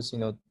it because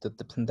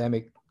the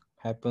pandemic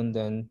happened,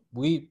 and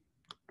we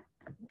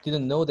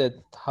didn't know that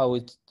how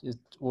it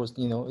was,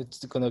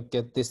 it's gonna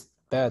get this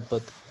bad.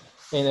 But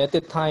and at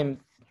the time,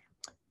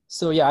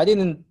 so yeah, I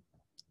didn't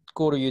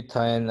go to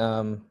Utah,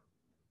 and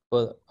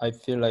but I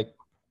feel like,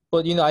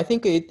 but I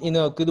think it in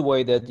a good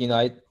way that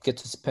I get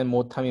to spend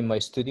more time in my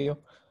studio,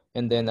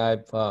 and then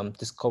I've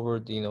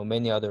discovered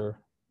many other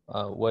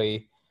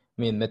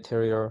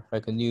material,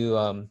 like a new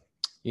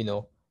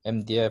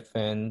MDF,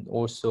 and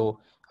also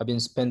I've been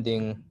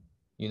spending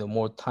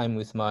more time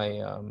with my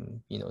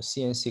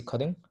CNC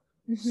cutting.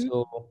 Mm-hmm.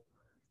 So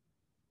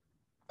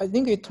I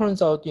think it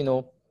turns out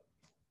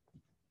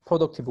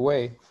productive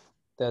way.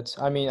 That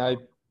I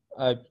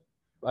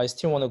I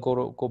still want to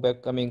go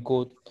back. Go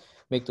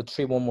make the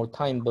trip one more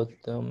time, but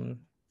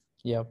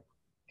yeah.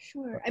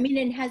 Sure.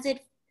 And has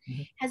it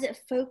Mhm.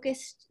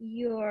 focused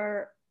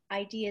your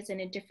ideas in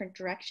a different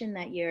direction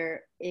that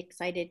you're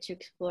excited to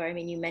explore?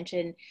 You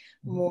mentioned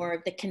more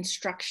of the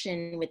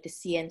construction with the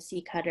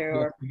CNC cutter,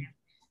 or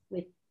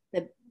with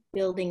the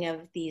building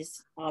of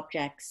these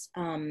objects,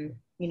 and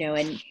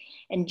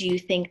do you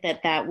think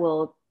that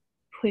will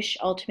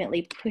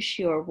ultimately push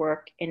your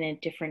work in a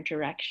different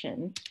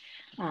direction?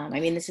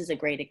 This is a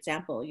great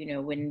example.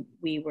 When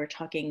we were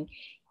talking,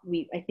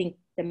 I think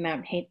the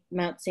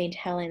Mount St.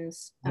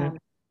 Helens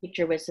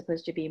picture was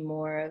supposed to be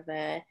more of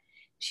a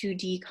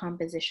 2D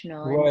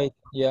compositional, Right.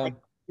 Yeah.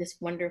 like this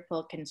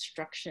wonderful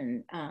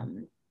construction,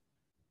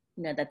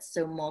 that's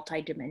so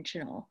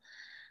multidimensional.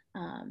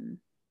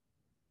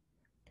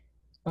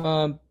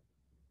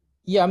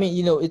 Yeah.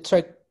 It's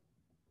like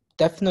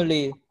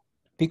definitely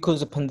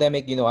because of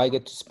pandemic. I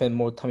get to spend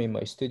more time in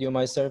my studio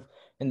myself,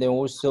 and then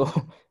also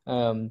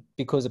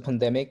because of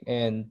pandemic,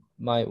 and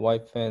my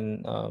wife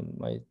and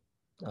my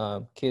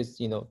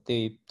kids,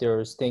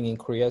 they're staying in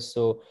Korea,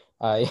 so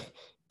I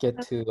get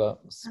to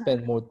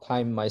spend more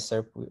time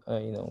myself,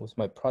 with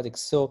my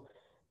projects. So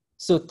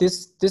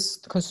this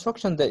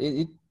construction that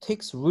it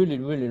takes really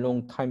really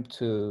long time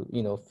to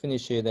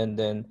finish it, and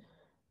then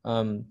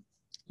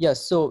yeah.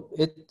 So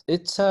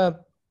it's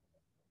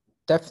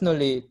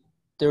definitely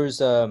there's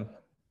a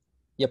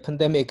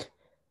pandemic.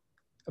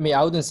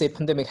 I wouldn't say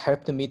pandemic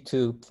helped me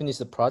to finish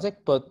the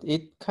project, but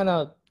it kind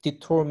of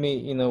detoured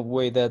me in a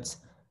way that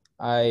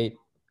I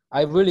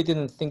I really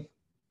didn't think.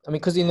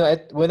 Because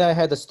when I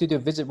had a studio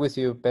visit with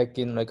you back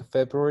in like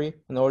February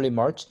and early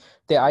March,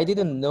 that I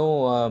didn't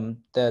know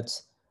that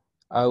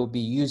I would be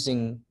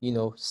using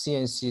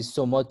CNC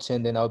so much,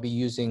 and then I'll be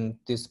using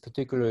this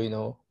particular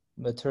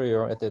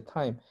material at that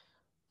time.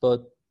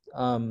 But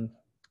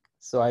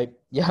so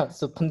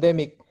so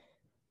pandemic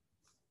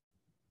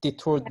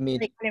detoured me.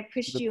 They kind of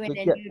pushed you in a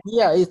Yeah, new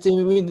yeah, it's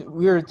in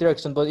weird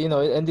direction, but it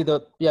ended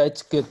up, yeah,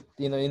 it's good,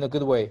 in a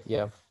good way.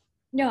 Yeah.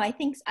 No, I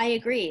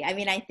agree.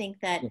 I think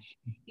that,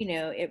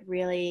 Yeah. it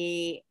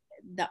really,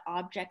 the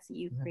objects that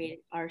you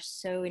create are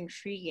so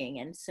intriguing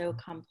and so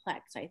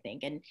complex, I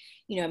think. And,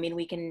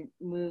 we can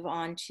move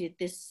on to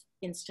this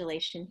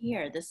installation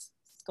here, this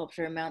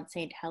sculpture, Mount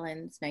St.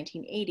 Helens,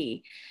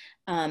 1980.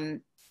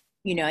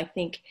 I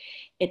think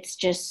it's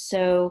just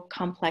so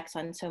complex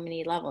on so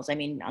many levels.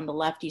 On the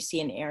left, you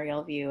see an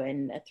aerial view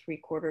and a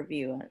 3/4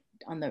 view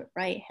on the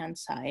right-hand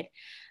side.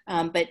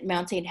 But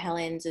Mount St.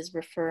 Helens is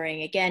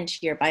referring again to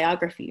your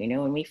biography.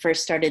 When we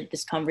first started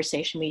this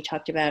conversation, we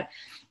talked about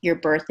your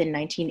birth in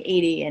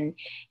 1980, and,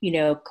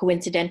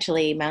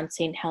 coincidentally, Mount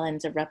St.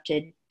 Helens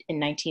erupted in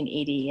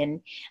 1980.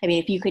 And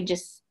if you could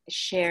just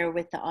share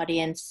with the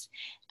audience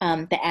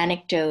the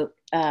anecdote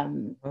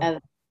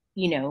of,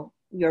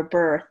 your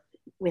birth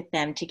with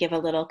them, to give a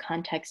little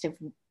context of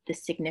the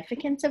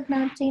significance of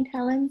Mount St.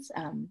 Helens.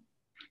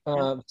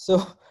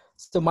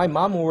 So my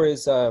mom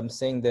always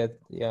saying that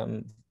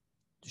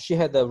she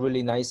had a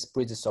really nice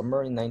British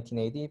summer in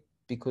 1980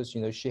 because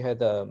she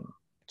had a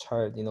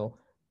child,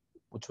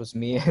 which was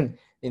me, and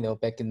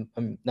back in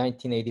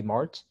 1980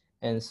 March,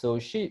 and so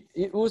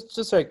it was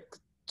just like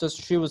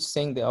just she was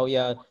saying that, oh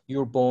yeah, you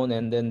were born,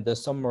 and then the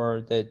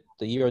summer that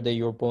the year that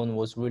you were born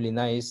was really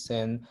nice,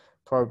 and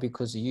probably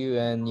because of you,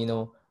 and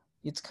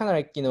it's kind of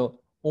like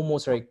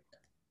almost like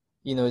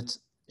it's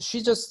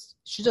she just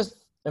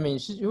I mean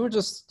you were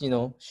just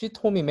she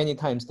told me many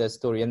times that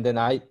story, and then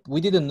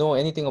we didn't know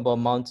anything about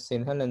Mount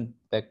St. Helens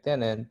back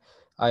then, and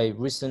I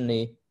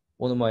recently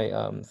one of my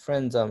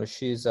friends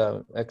she's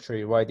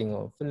actually writing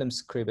a film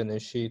script, and then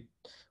she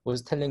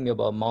was telling me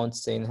about Mount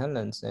St.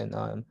 Helens,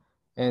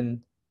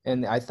 and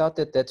and I thought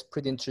that that's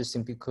pretty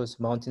interesting because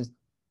Mountain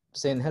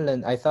St.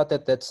 Helens, I thought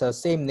that that's the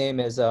same name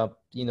as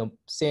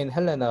St.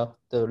 Helena,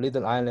 the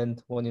little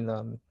island one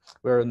in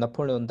where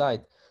Napoleon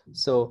died.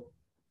 So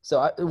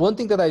one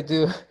thing that I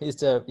do is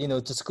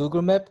just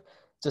Google Map,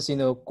 just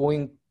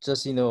going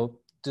just to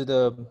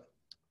the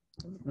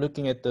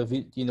looking at the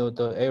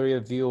the area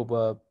view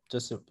of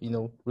just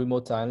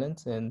remote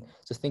islands, and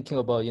just thinking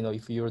about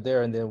if you're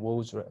there, and then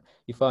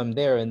if I'm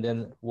there, and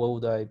then what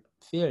would I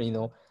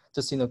feel,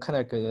 just kind of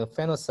like,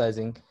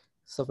 fantasizing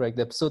stuff like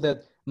that. So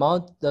that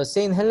Mount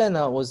Saint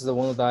Helena was the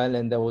one of the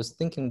island that I was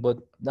thinking, but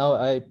now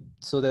I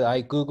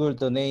googled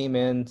the name,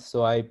 and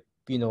so I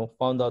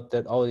found out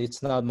that, oh,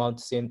 it's not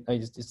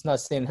it's not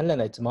Saint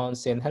Helena, it's Mount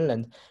Saint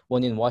Helens,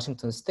 one in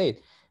Washington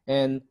State.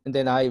 And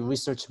then I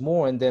researched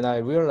more, and then I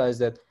realized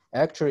that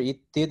actually it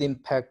did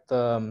impact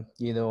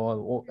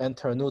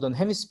entire northern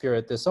hemisphere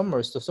at the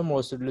summer. So summer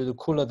was a little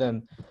cooler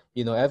than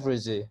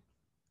average.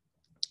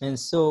 And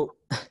so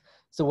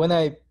so when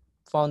I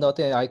found out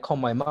that, I called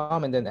my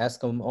mom and then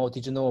asked them, oh,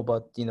 did you know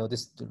about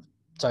this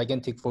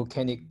gigantic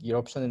volcanic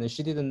eruption? And then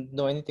she didn't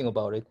know anything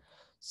about it.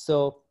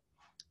 So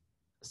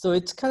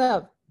it's kind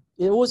of,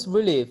 it was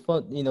really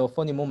fun,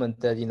 funny moment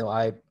that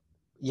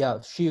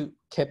she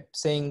kept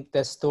saying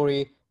that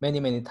story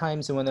many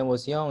times when I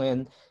was young,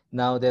 and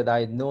now that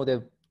I know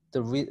that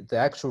the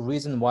actual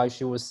reason why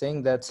she was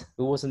saying that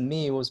it wasn't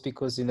me, it was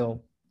because the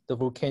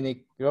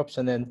volcanic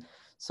eruption. And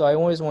so I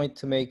always wanted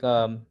to make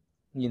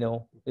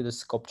little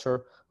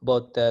sculpture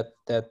about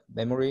that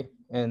memory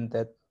and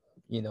that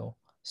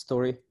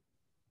story.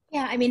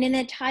 Yeah, I mean, and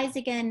it ties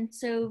again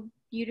so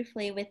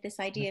beautifully with this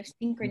idea of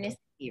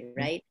synchronicity,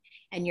 right?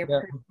 And your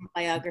Yeah. personal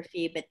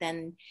biography, but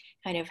then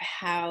kind of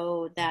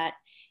how that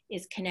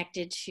is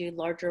connected to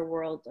larger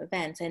world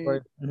events, and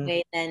Right.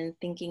 Mm-hmm. then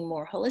thinking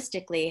more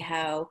holistically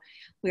how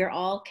we're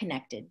all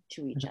connected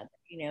to each other,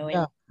 and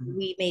Yeah.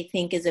 we may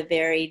think is a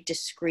very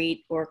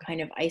discrete or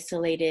kind of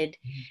isolated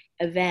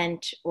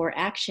event or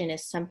action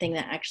is something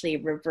that actually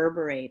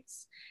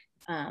reverberates,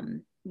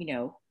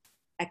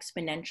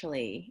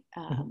 exponentially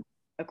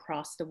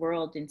across the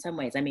world in some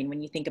ways. I mean,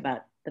 when you think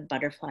about the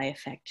butterfly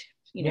effect,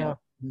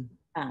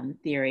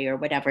 theory or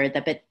whatever,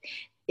 but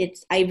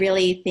I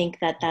really think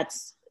that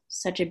that's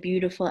such a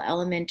beautiful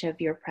element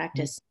of your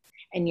practice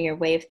and your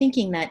way of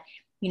thinking, that,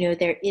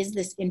 there is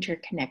this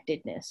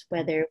interconnectedness,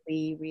 whether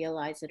we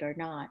realize it or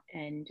not.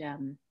 And,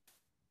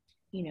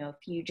 if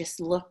you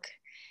just look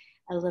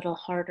a little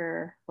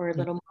harder or a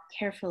little more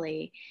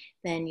carefully,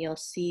 then you'll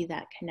see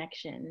that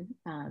connection.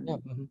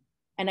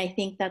 And I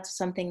think that's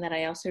something that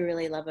I also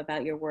really love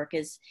about your work,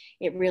 is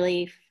it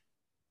really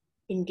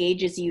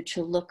engages you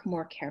to look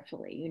more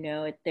carefully.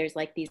 There's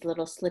like these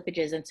little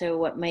slippages. And so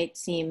what might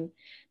seem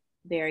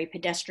very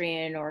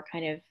pedestrian or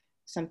kind of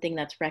something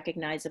that's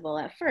recognizable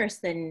at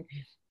first, then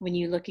when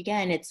you look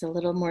again, it's a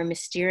little more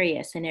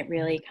mysterious, and it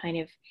really kind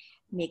of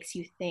makes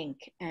you think,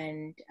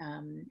 and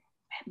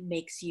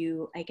makes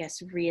you, I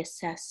guess,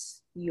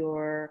 reassess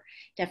your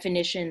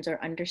definitions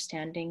or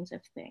understandings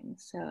of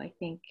things. So I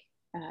think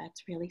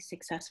it's really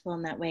successful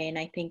in that way. And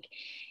I think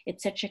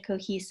it's such a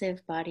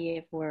cohesive body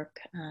of work.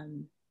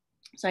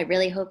 So I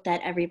really hope that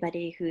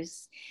everybody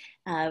who's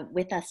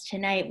with us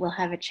tonight will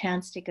have a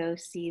chance to go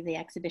see the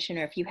exhibition,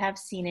 or if you have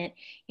seen it,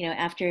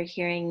 after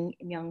hearing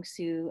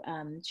Myeongsoo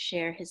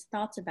share his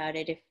thoughts about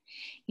it, if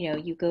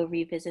you go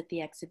revisit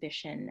the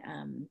exhibition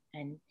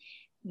and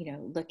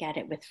look at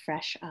it with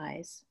fresh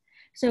eyes.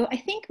 So I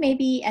think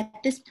maybe at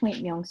this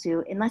point,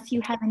 Myeongsoo, unless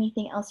you have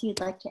anything else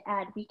you'd like to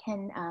add, we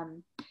can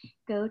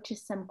go to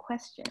some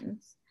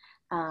questions.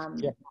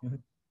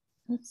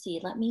 Let's see,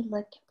 let me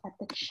look at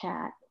the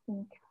chat. I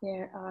think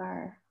there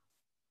are,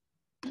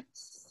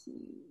 let's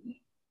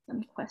see,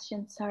 some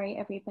questions. Sorry,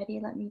 everybody,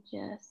 let me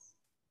just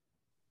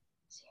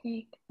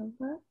take a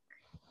look.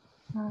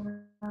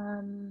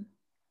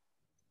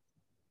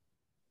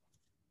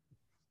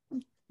 I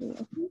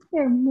think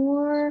there are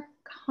more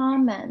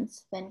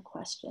comments than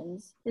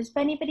questions. If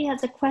anybody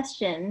has a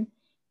question,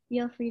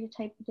 feel free to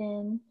type it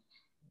in.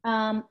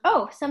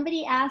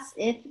 Somebody asked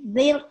if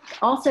they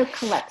also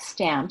collect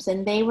stamps,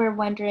 and they were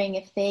wondering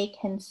if they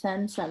can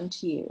send some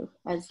to you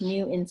as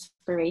new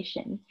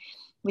inspiration.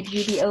 Would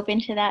you be open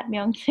to that,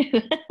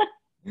 Myeongsoo?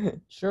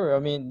 Sure. I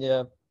mean,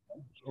 yeah.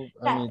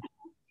 I mean,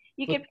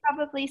 you could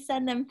probably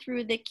send them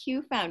through the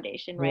Q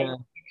Foundation, right? Yeah.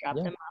 Drop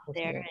them off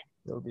there. Yeah.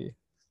 It'll be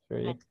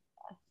very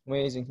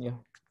amazing. Yeah.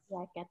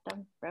 Yeah, get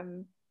them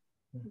from.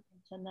 You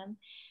can send them.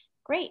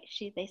 Great.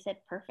 They said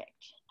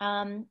perfect.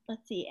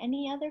 Let's see.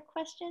 Any other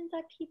questions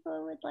that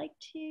people would like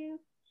to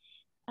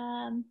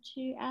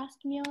to ask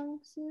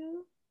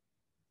Myeongsoo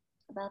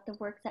about the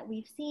work that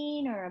we've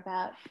seen or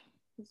about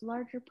his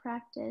larger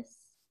practice.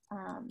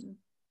 Let's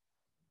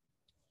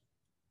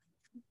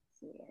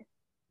see.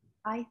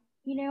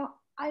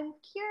 I'm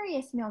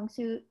curious,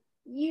 Myeongsoo,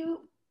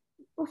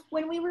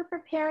 when we were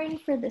preparing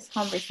for this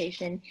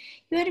conversation,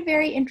 you had a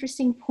very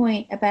interesting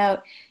point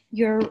about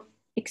your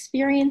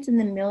experience in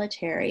the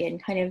military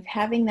and kind of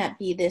having that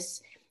be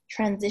this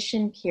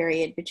transition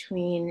period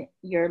between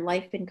your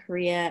life in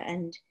Korea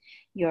and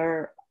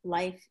your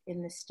life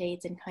in the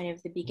States and kind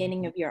of the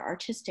beginning of your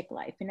artistic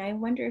life. And I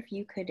wonder if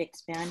you could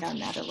expand on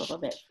that a little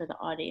bit for the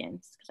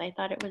audience, because I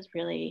thought it was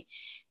really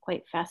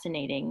quite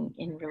fascinating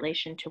in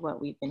relation to what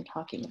we've been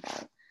talking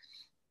about.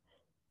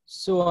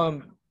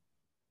 So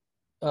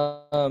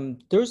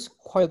there's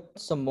quite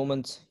some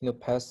moments,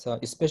 past,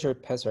 especially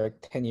past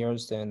like 10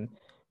 years, and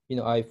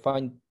I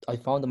found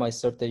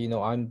myself that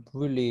I'm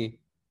really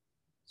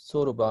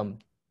sort of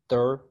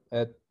third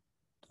at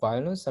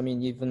violence. I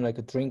mean, even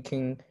like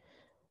drinking,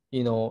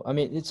 I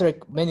mean, it's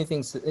like many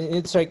things.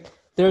 It's like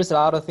there's a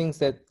lot of things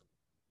that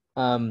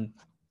moment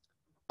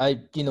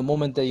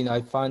that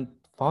I found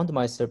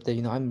myself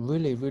that I'm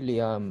really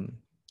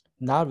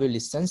not really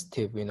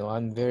sensitive.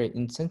 I'm very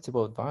insensitive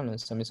about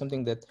violence. I mean,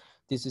 something that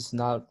this is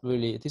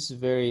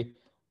very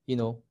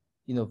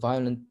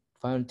violent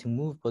to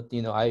move, but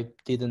I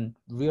didn't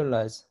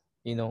realize.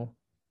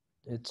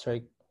 It's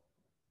like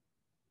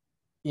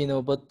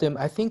but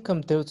I think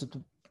there's a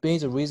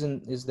major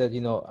reason is that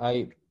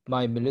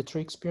my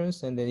military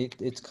experience, and then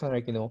it's kind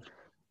of like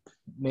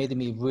made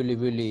me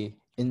really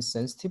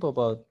insensitive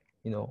about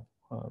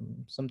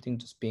something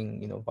just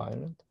being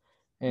violent,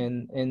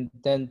 and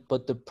then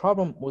but the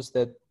problem was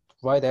that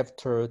right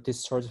after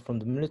discharge from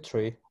the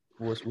military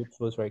which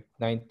was like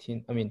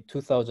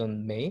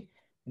 2000 May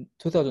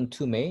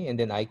 2002 May, and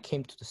then I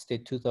came to the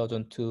state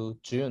 2002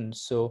 June.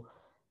 So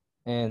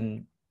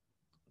and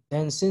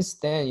then since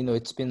then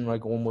it's been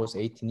like almost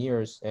 18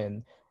 years,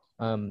 and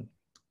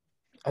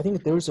I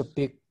think there's a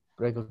big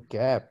like a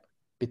gap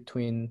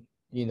between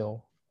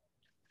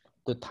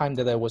the time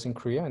that I was in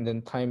Korea and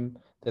then time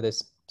that I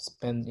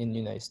spent in the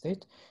United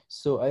States.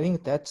 So I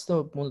think that's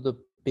one of the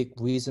big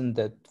reason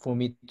that for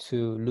me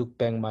to look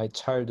back my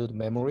childhood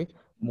memory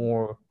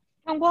more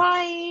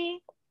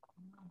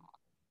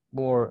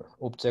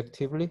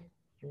objectively.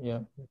 Yeah.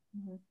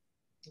 Mm-hmm.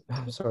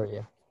 I'm sorry.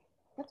 Yeah.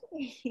 That's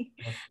okay.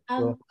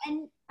 Yeah.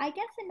 And I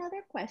guess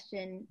another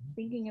question,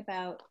 thinking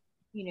about,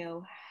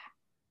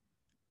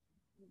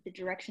 the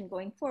direction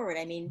going forward.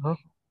 I mean,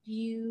 do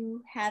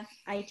you have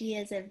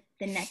ideas of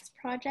the next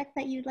project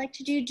that you'd like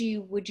to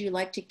do? Would you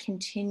like to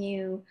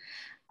continue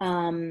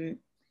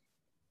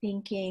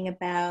thinking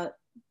about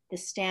the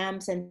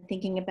stamps and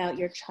thinking about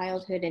your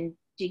childhood and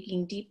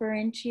digging deeper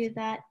into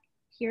that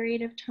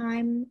period of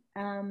time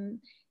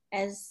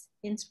as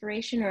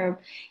inspiration, or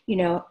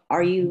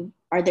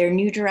are there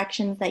new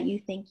directions that you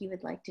think you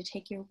would like to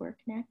take your work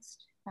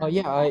next?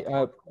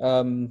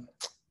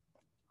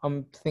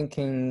 I'm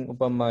thinking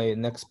about my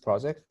next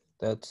project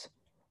that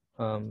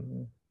I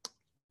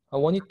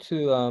wanted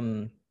to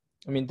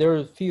I mean, there are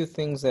a few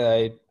things that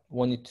I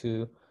wanted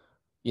to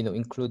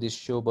include this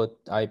show, but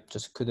I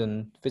just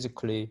couldn't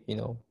physically,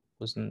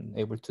 wasn't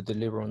able to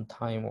deliver on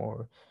time,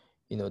 or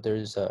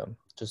there's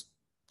just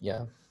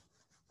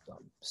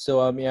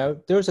so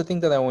there's a thing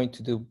that I want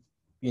to do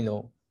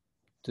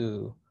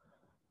do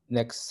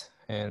next,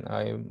 and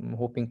I'm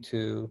hoping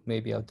to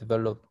maybe I'll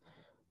develop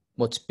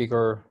much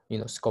bigger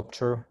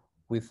sculpture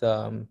with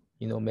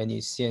many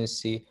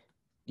CNC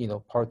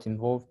part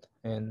involved,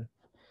 and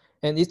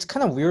it's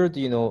kind of weird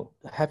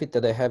habit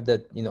that I have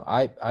that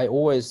I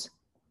always,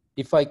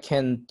 if I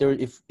can there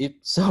if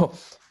so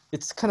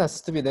it's kind of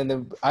stupid, and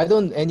then I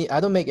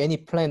don't make any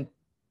plan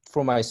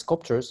for my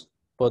sculptures,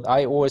 but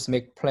I always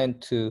make plan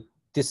to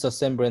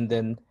disassemble and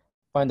then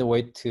find a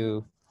way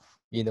to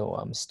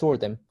store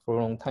them for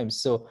a long time.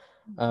 So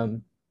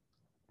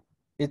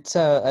it's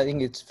I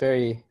think it's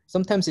very,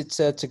 sometimes it's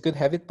a good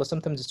habit, but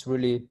sometimes it's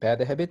really bad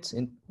habits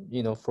in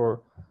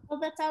for. Well,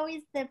 that's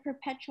always the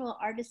perpetual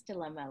artist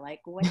dilemma.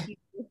 Like, what do you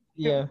do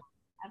Yeah.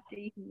 after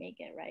you can make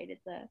it, right?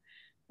 It's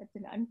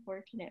an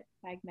unfortunate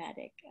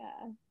pragmatic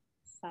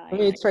side. I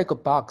mean, it's like a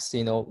box,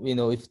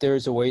 if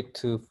there's a way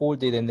to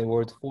fold it and the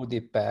word fold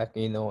it back,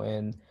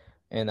 and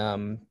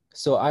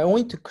so I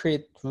want to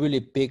create really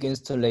big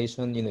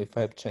installation, if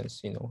I have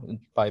chance,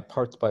 by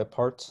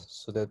parts,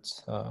 so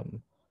that's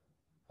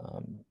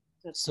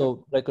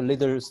so like a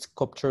little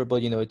sculpture,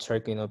 but it's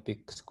like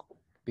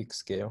big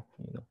scale,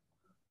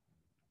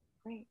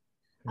 Great.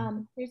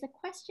 There's a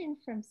question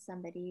from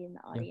somebody in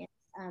the audience.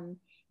 Yeah.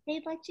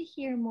 They'd like to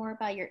hear more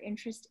about your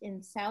interest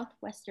in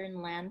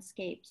southwestern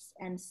landscapes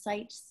and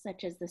sites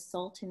such as the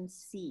Salton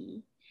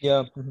Sea.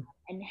 Yeah.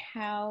 And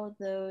how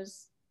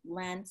those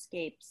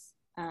landscapes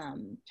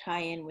tie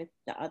in with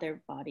the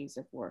other bodies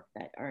of work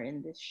that are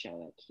in this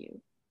show at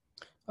Q.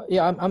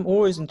 Yeah, I'm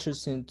always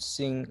interested in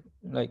seeing,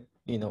 like,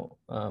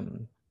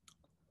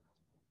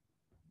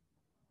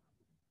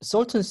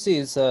 Salton Sea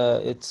is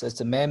it's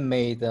a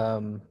man-made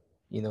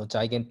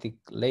gigantic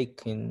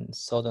lake in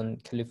Southern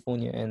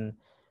California,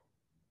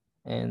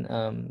 and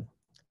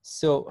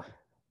so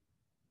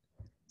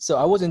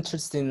I was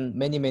interested in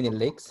many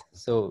lakes,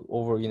 so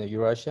over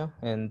Eurasia,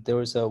 and there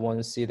was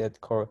one sea that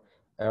called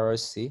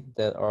RC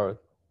that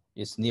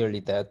is nearly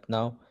dead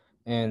now,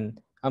 and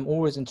I'm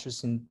always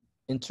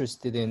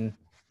interested in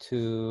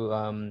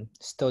to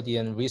study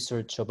and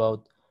research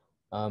about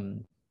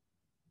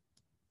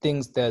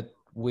things that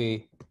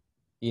we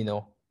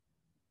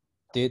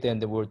did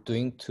and we're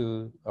doing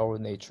to our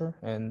nature,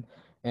 and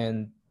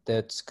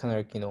that's kind of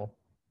like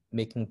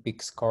making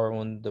big scar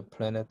on the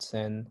planets,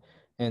 and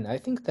I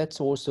think that's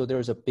also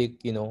there's a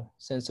big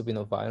sense of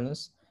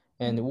violence,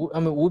 and I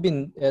mean we've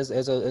been as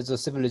a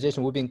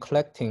civilization we've been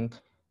collecting,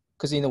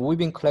 because we've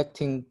been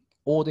collecting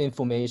all the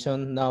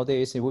information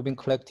nowadays, and we've been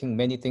collecting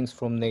many things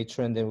from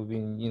nature, and then we've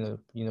been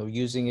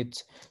using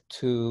it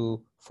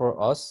for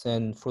us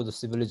and for the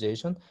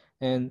civilization.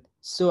 And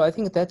so I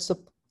think that's a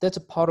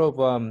part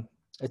of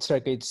it's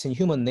like it's in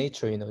human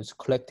nature, it's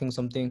collecting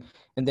something,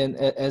 and then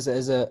as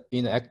a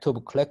act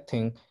of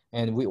collecting,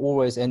 and we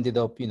always ended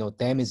up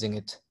damaging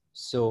it.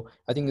 So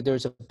I think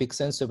there's a big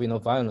sense of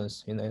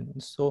violence,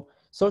 and so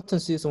Salton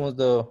Sea is one of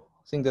the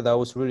things that I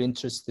was really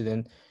interested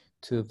in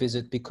to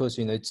visit, because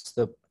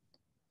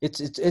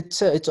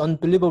it's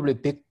unbelievably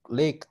big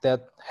lake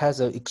that has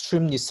a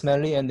extremely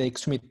smelly and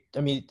extremely,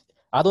 I mean,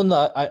 I don't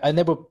know, I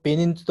never been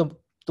into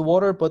the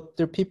water, but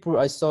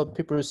I saw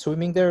people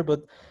swimming there,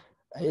 but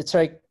it's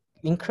like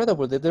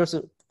incredible that there's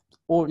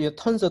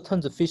tons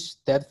of fish,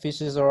 dead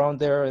fishes around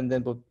there, and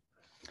then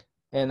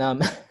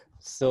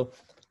so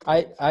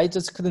I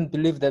just couldn't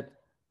believe that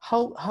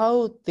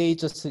how they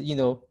just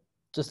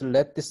just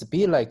let this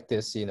be like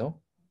this,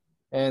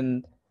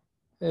 and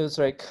it was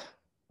like,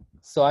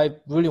 so I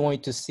really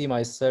wanted to see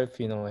myself,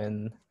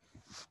 and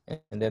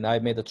then I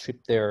made a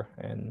trip there,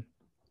 and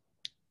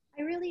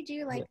I really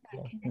do like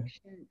yeah. that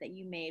connection that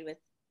you made with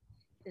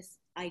this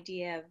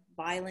idea of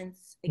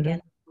violence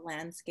against the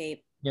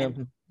landscape,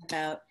 and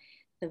about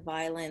the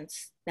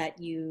violence that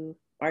you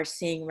are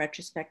seeing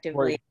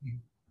retrospectively,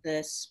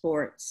 the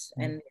sports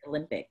and the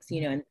Olympics,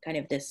 and kind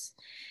of this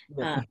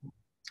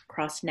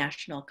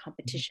cross-national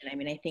competition. I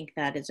mean, I think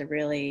that is a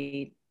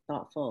really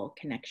thoughtful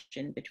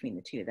connection between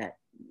the two that,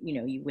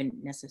 you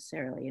wouldn't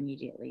necessarily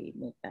immediately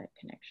make that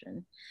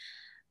connection.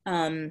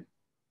 I mean,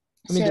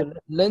 the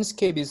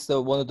landscape is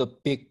one of the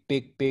big,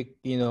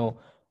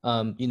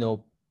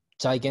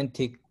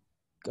 gigantic,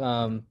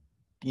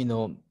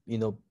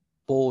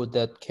 bowl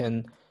that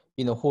can,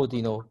 hold,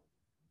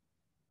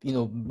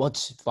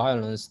 much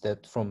violence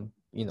that from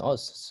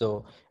us.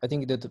 So I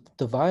think that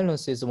the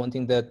violence is one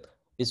thing that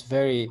is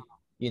very,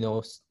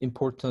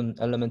 important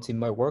element in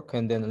my work,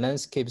 and then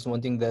landscape is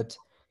one thing that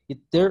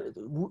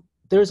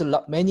there's a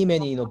lot, many,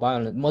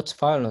 much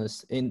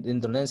violence in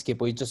the landscape,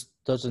 but it just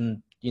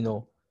doesn't,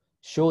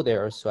 show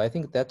there. So I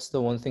think that's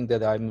the one thing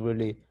that I'm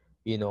really,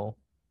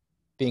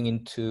 being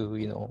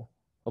into,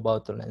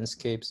 about the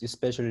landscapes,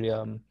 especially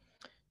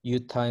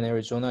Utah and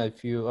Arizona.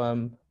 If you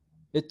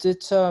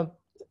it's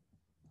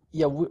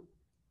yeah,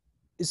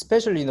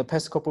 especially in the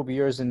past couple of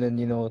years, and then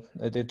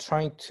they're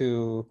trying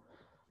to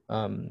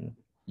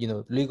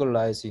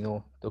legalize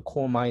the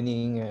coal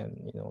mining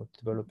and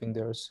developing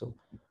there. So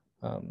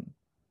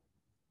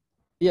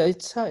yeah,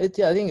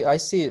 yeah, I think I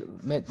see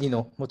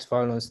much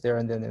violence there,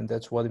 and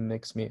that's what it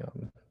makes me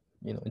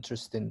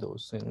interested in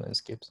those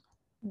landscapes.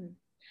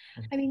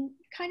 I mean,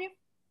 kind of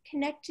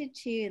connected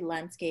to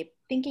landscape,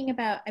 thinking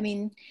about, I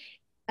mean,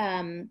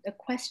 a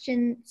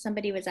question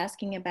somebody was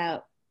asking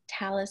about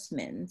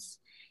talismans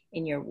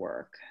in your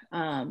work,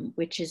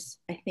 which is,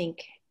 I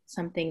think,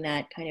 something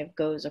that kind of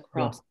goes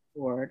across the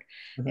board.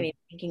 I mean,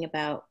 thinking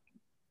about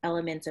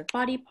elements of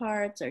body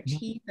parts or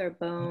teeth or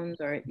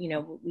bones, or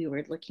we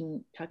were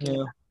talking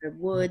about the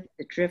wood,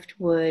 the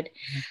driftwood,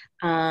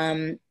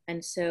 and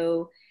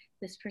so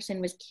this person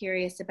was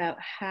curious about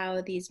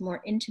how these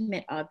more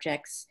intimate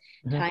objects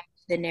tie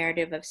to the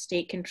narrative of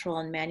state control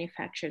and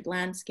manufactured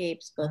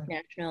landscapes, both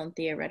national and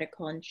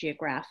theoretical and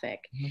geographic.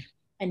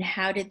 And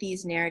how did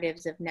these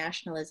narratives of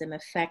nationalism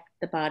affect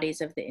the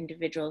bodies of the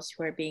individuals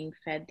who are being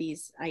fed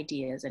these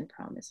ideas and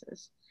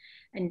promises?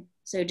 And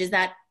so does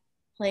that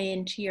play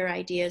into your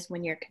ideas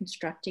when you're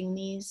constructing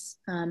these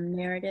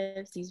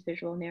narratives, these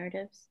visual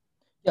narratives?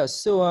 Yeah,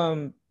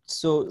 so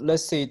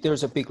let's say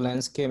there's a big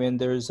landscape, and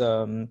there's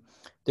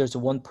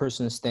one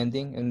person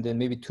standing, and then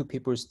maybe two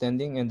people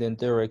standing, and then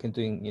they're like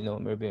doing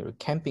maybe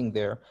camping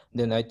there.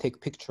 Then I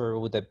take picture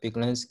with that big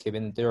landscape,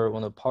 and they're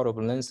on a part of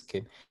a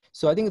landscape.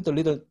 So I think the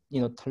little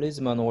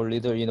talisman or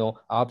little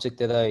object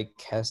that I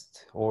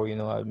cast or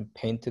I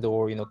painted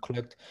or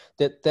collect,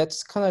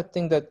 that's kind of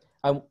thing that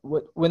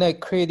when I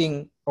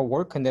creating a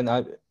work, and then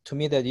to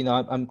me that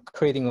I'm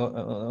creating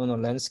on a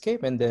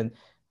landscape, and then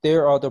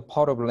there are the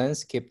part of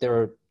landscape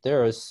there.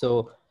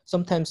 So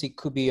sometimes it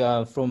could be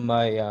from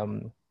my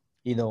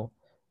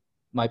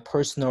my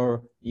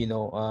personal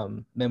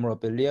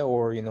memorabilia,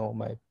 or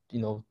my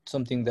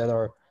something that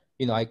are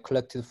I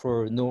collected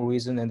for no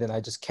reason, and then I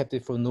just kept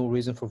it for no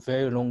reason for a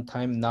very long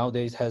time.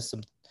 Nowadays has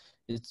some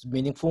it's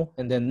meaningful,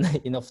 and then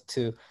enough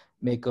to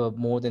make a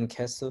modern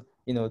castle,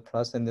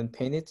 plus, and then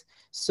paint it.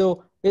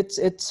 So it's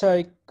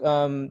like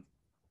yeah,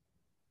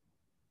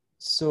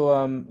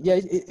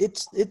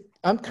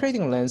 I'm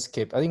creating a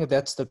landscape. I think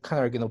that's the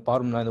kind of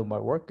bottom line of my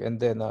work, and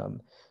then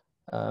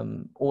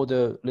all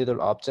the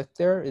little object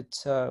there,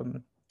 it's yeah,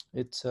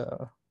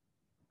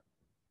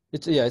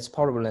 it's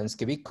part of a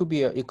landscape. It could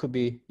be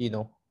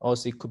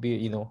also it could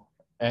be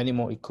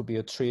animal, it could be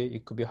a tree,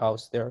 it could be a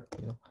house there,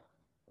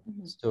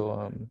 Mm-hmm.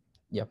 So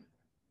yeah.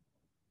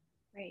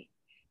 Great.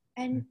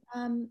 And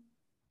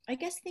I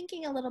guess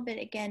thinking a little bit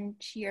again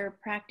to your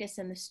practice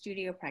and the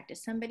studio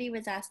practice, somebody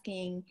was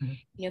asking,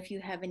 if you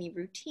have any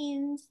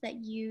routines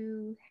that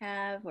you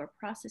have or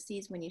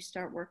processes when you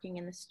start working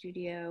in the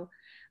studio,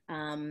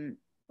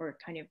 or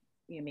kind of,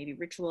 maybe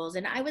rituals.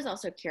 And I was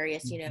also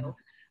curious,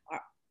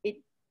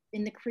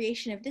 in the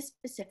creation of this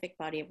specific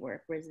body of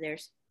work, was there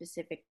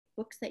specific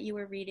books that you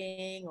were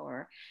reading,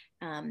 or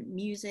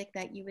music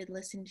that you would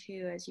listen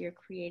to as you're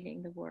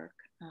creating the work?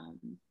 Do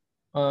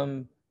you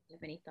have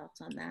any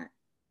thoughts on that?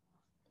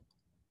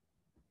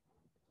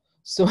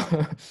 So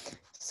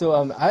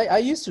I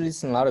used to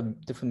listen to a lot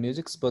of different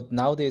musics, but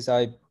nowadays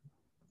I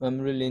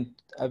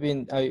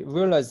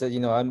realized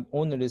that I'm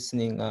only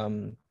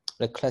listening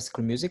like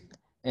classical music,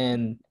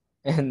 and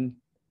then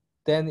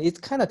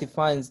it kind of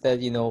defines that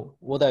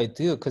what I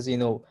do, because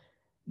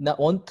not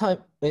one time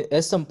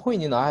at some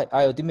point I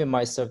admit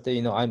myself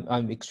that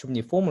I'm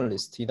extremely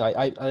formalist.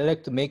 I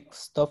like to make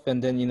stuff,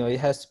 and then it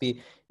has to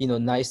be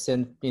nice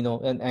and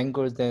and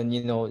angled, and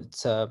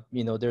it's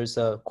there's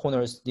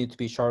corners need to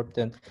be sharp,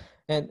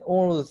 and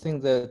all the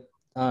things that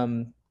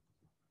and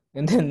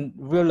then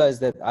realize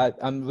that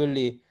I'm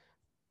really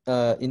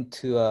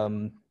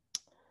into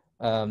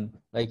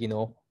like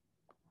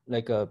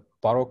like a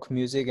Baroque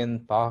music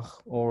and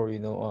Bach, or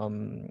yeah,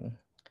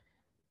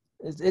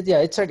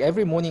 it's like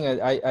every morning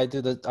I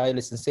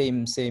listen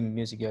same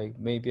music. Like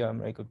maybe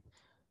I'm like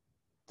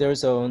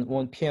there's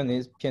one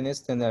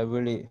pianist, and I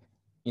really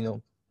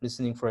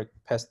listening for like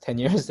past 10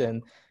 years,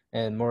 and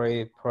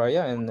Murray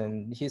Praya, and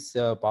then his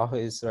Bach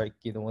is like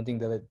one thing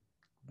that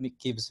it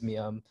gives me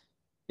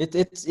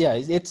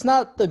it's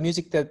not the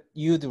music that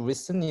you'd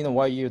listen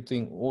while you're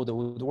doing all the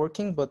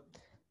woodworking, but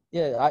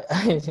yeah,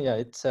 yeah,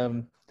 it's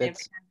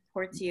that's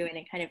supports you and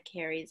it kind of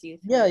carries you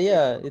through.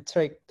 Yeah, it's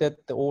like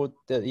that the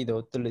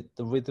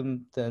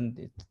rhythm,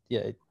 then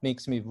it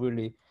makes me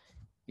really,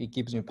 it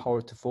gives me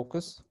power to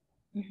focus.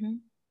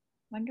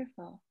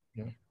 Wonderful.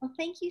 Yeah. Well,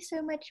 thank you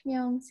so much,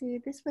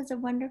 Myeongsoo. This was a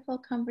wonderful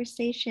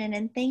conversation,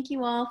 and thank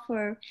you all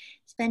for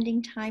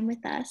spending time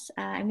with us.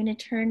 I'm going to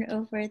turn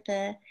over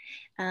the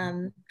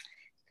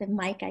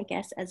mic, I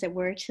guess, as it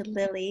were, to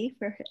Lily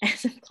for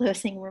some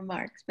closing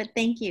remarks. But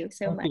thank you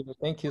so much.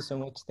 Thank you so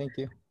much. Thank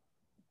you.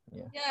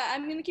 Yeah,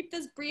 I'm going to keep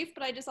this brief,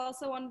 but I just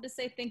also wanted to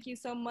say thank you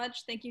so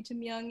much. Thank you to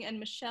Myung and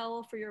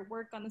Michelle for your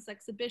work on this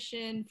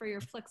exhibition, for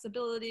your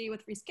flexibility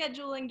with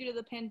rescheduling due to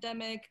the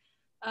pandemic.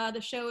 The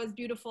show is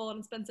beautiful, and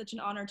it's been such an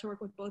honor to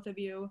work with both of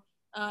you.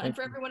 And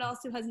for everyone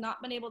else who has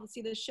not been able to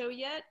see this show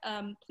yet,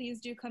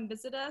 please do come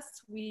visit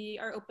us. We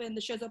are open,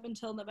 the show's open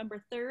until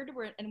November 3rd,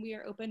 and we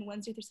are open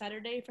Wednesday through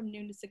Saturday from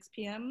noon to 6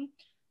 p.m.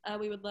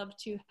 We would love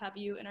to have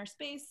you in our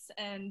space,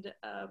 and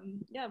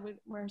yeah,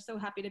 we're so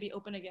happy to be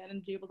open again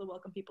and be able to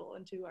welcome people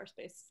into our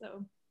space.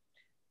 So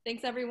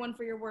thanks everyone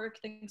for your work.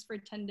 Thanks for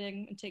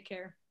attending, and take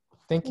care.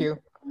 Thank you.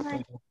 Thank you so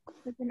much.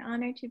 It was an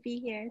honor to be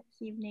here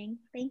this evening.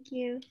 Thank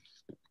you.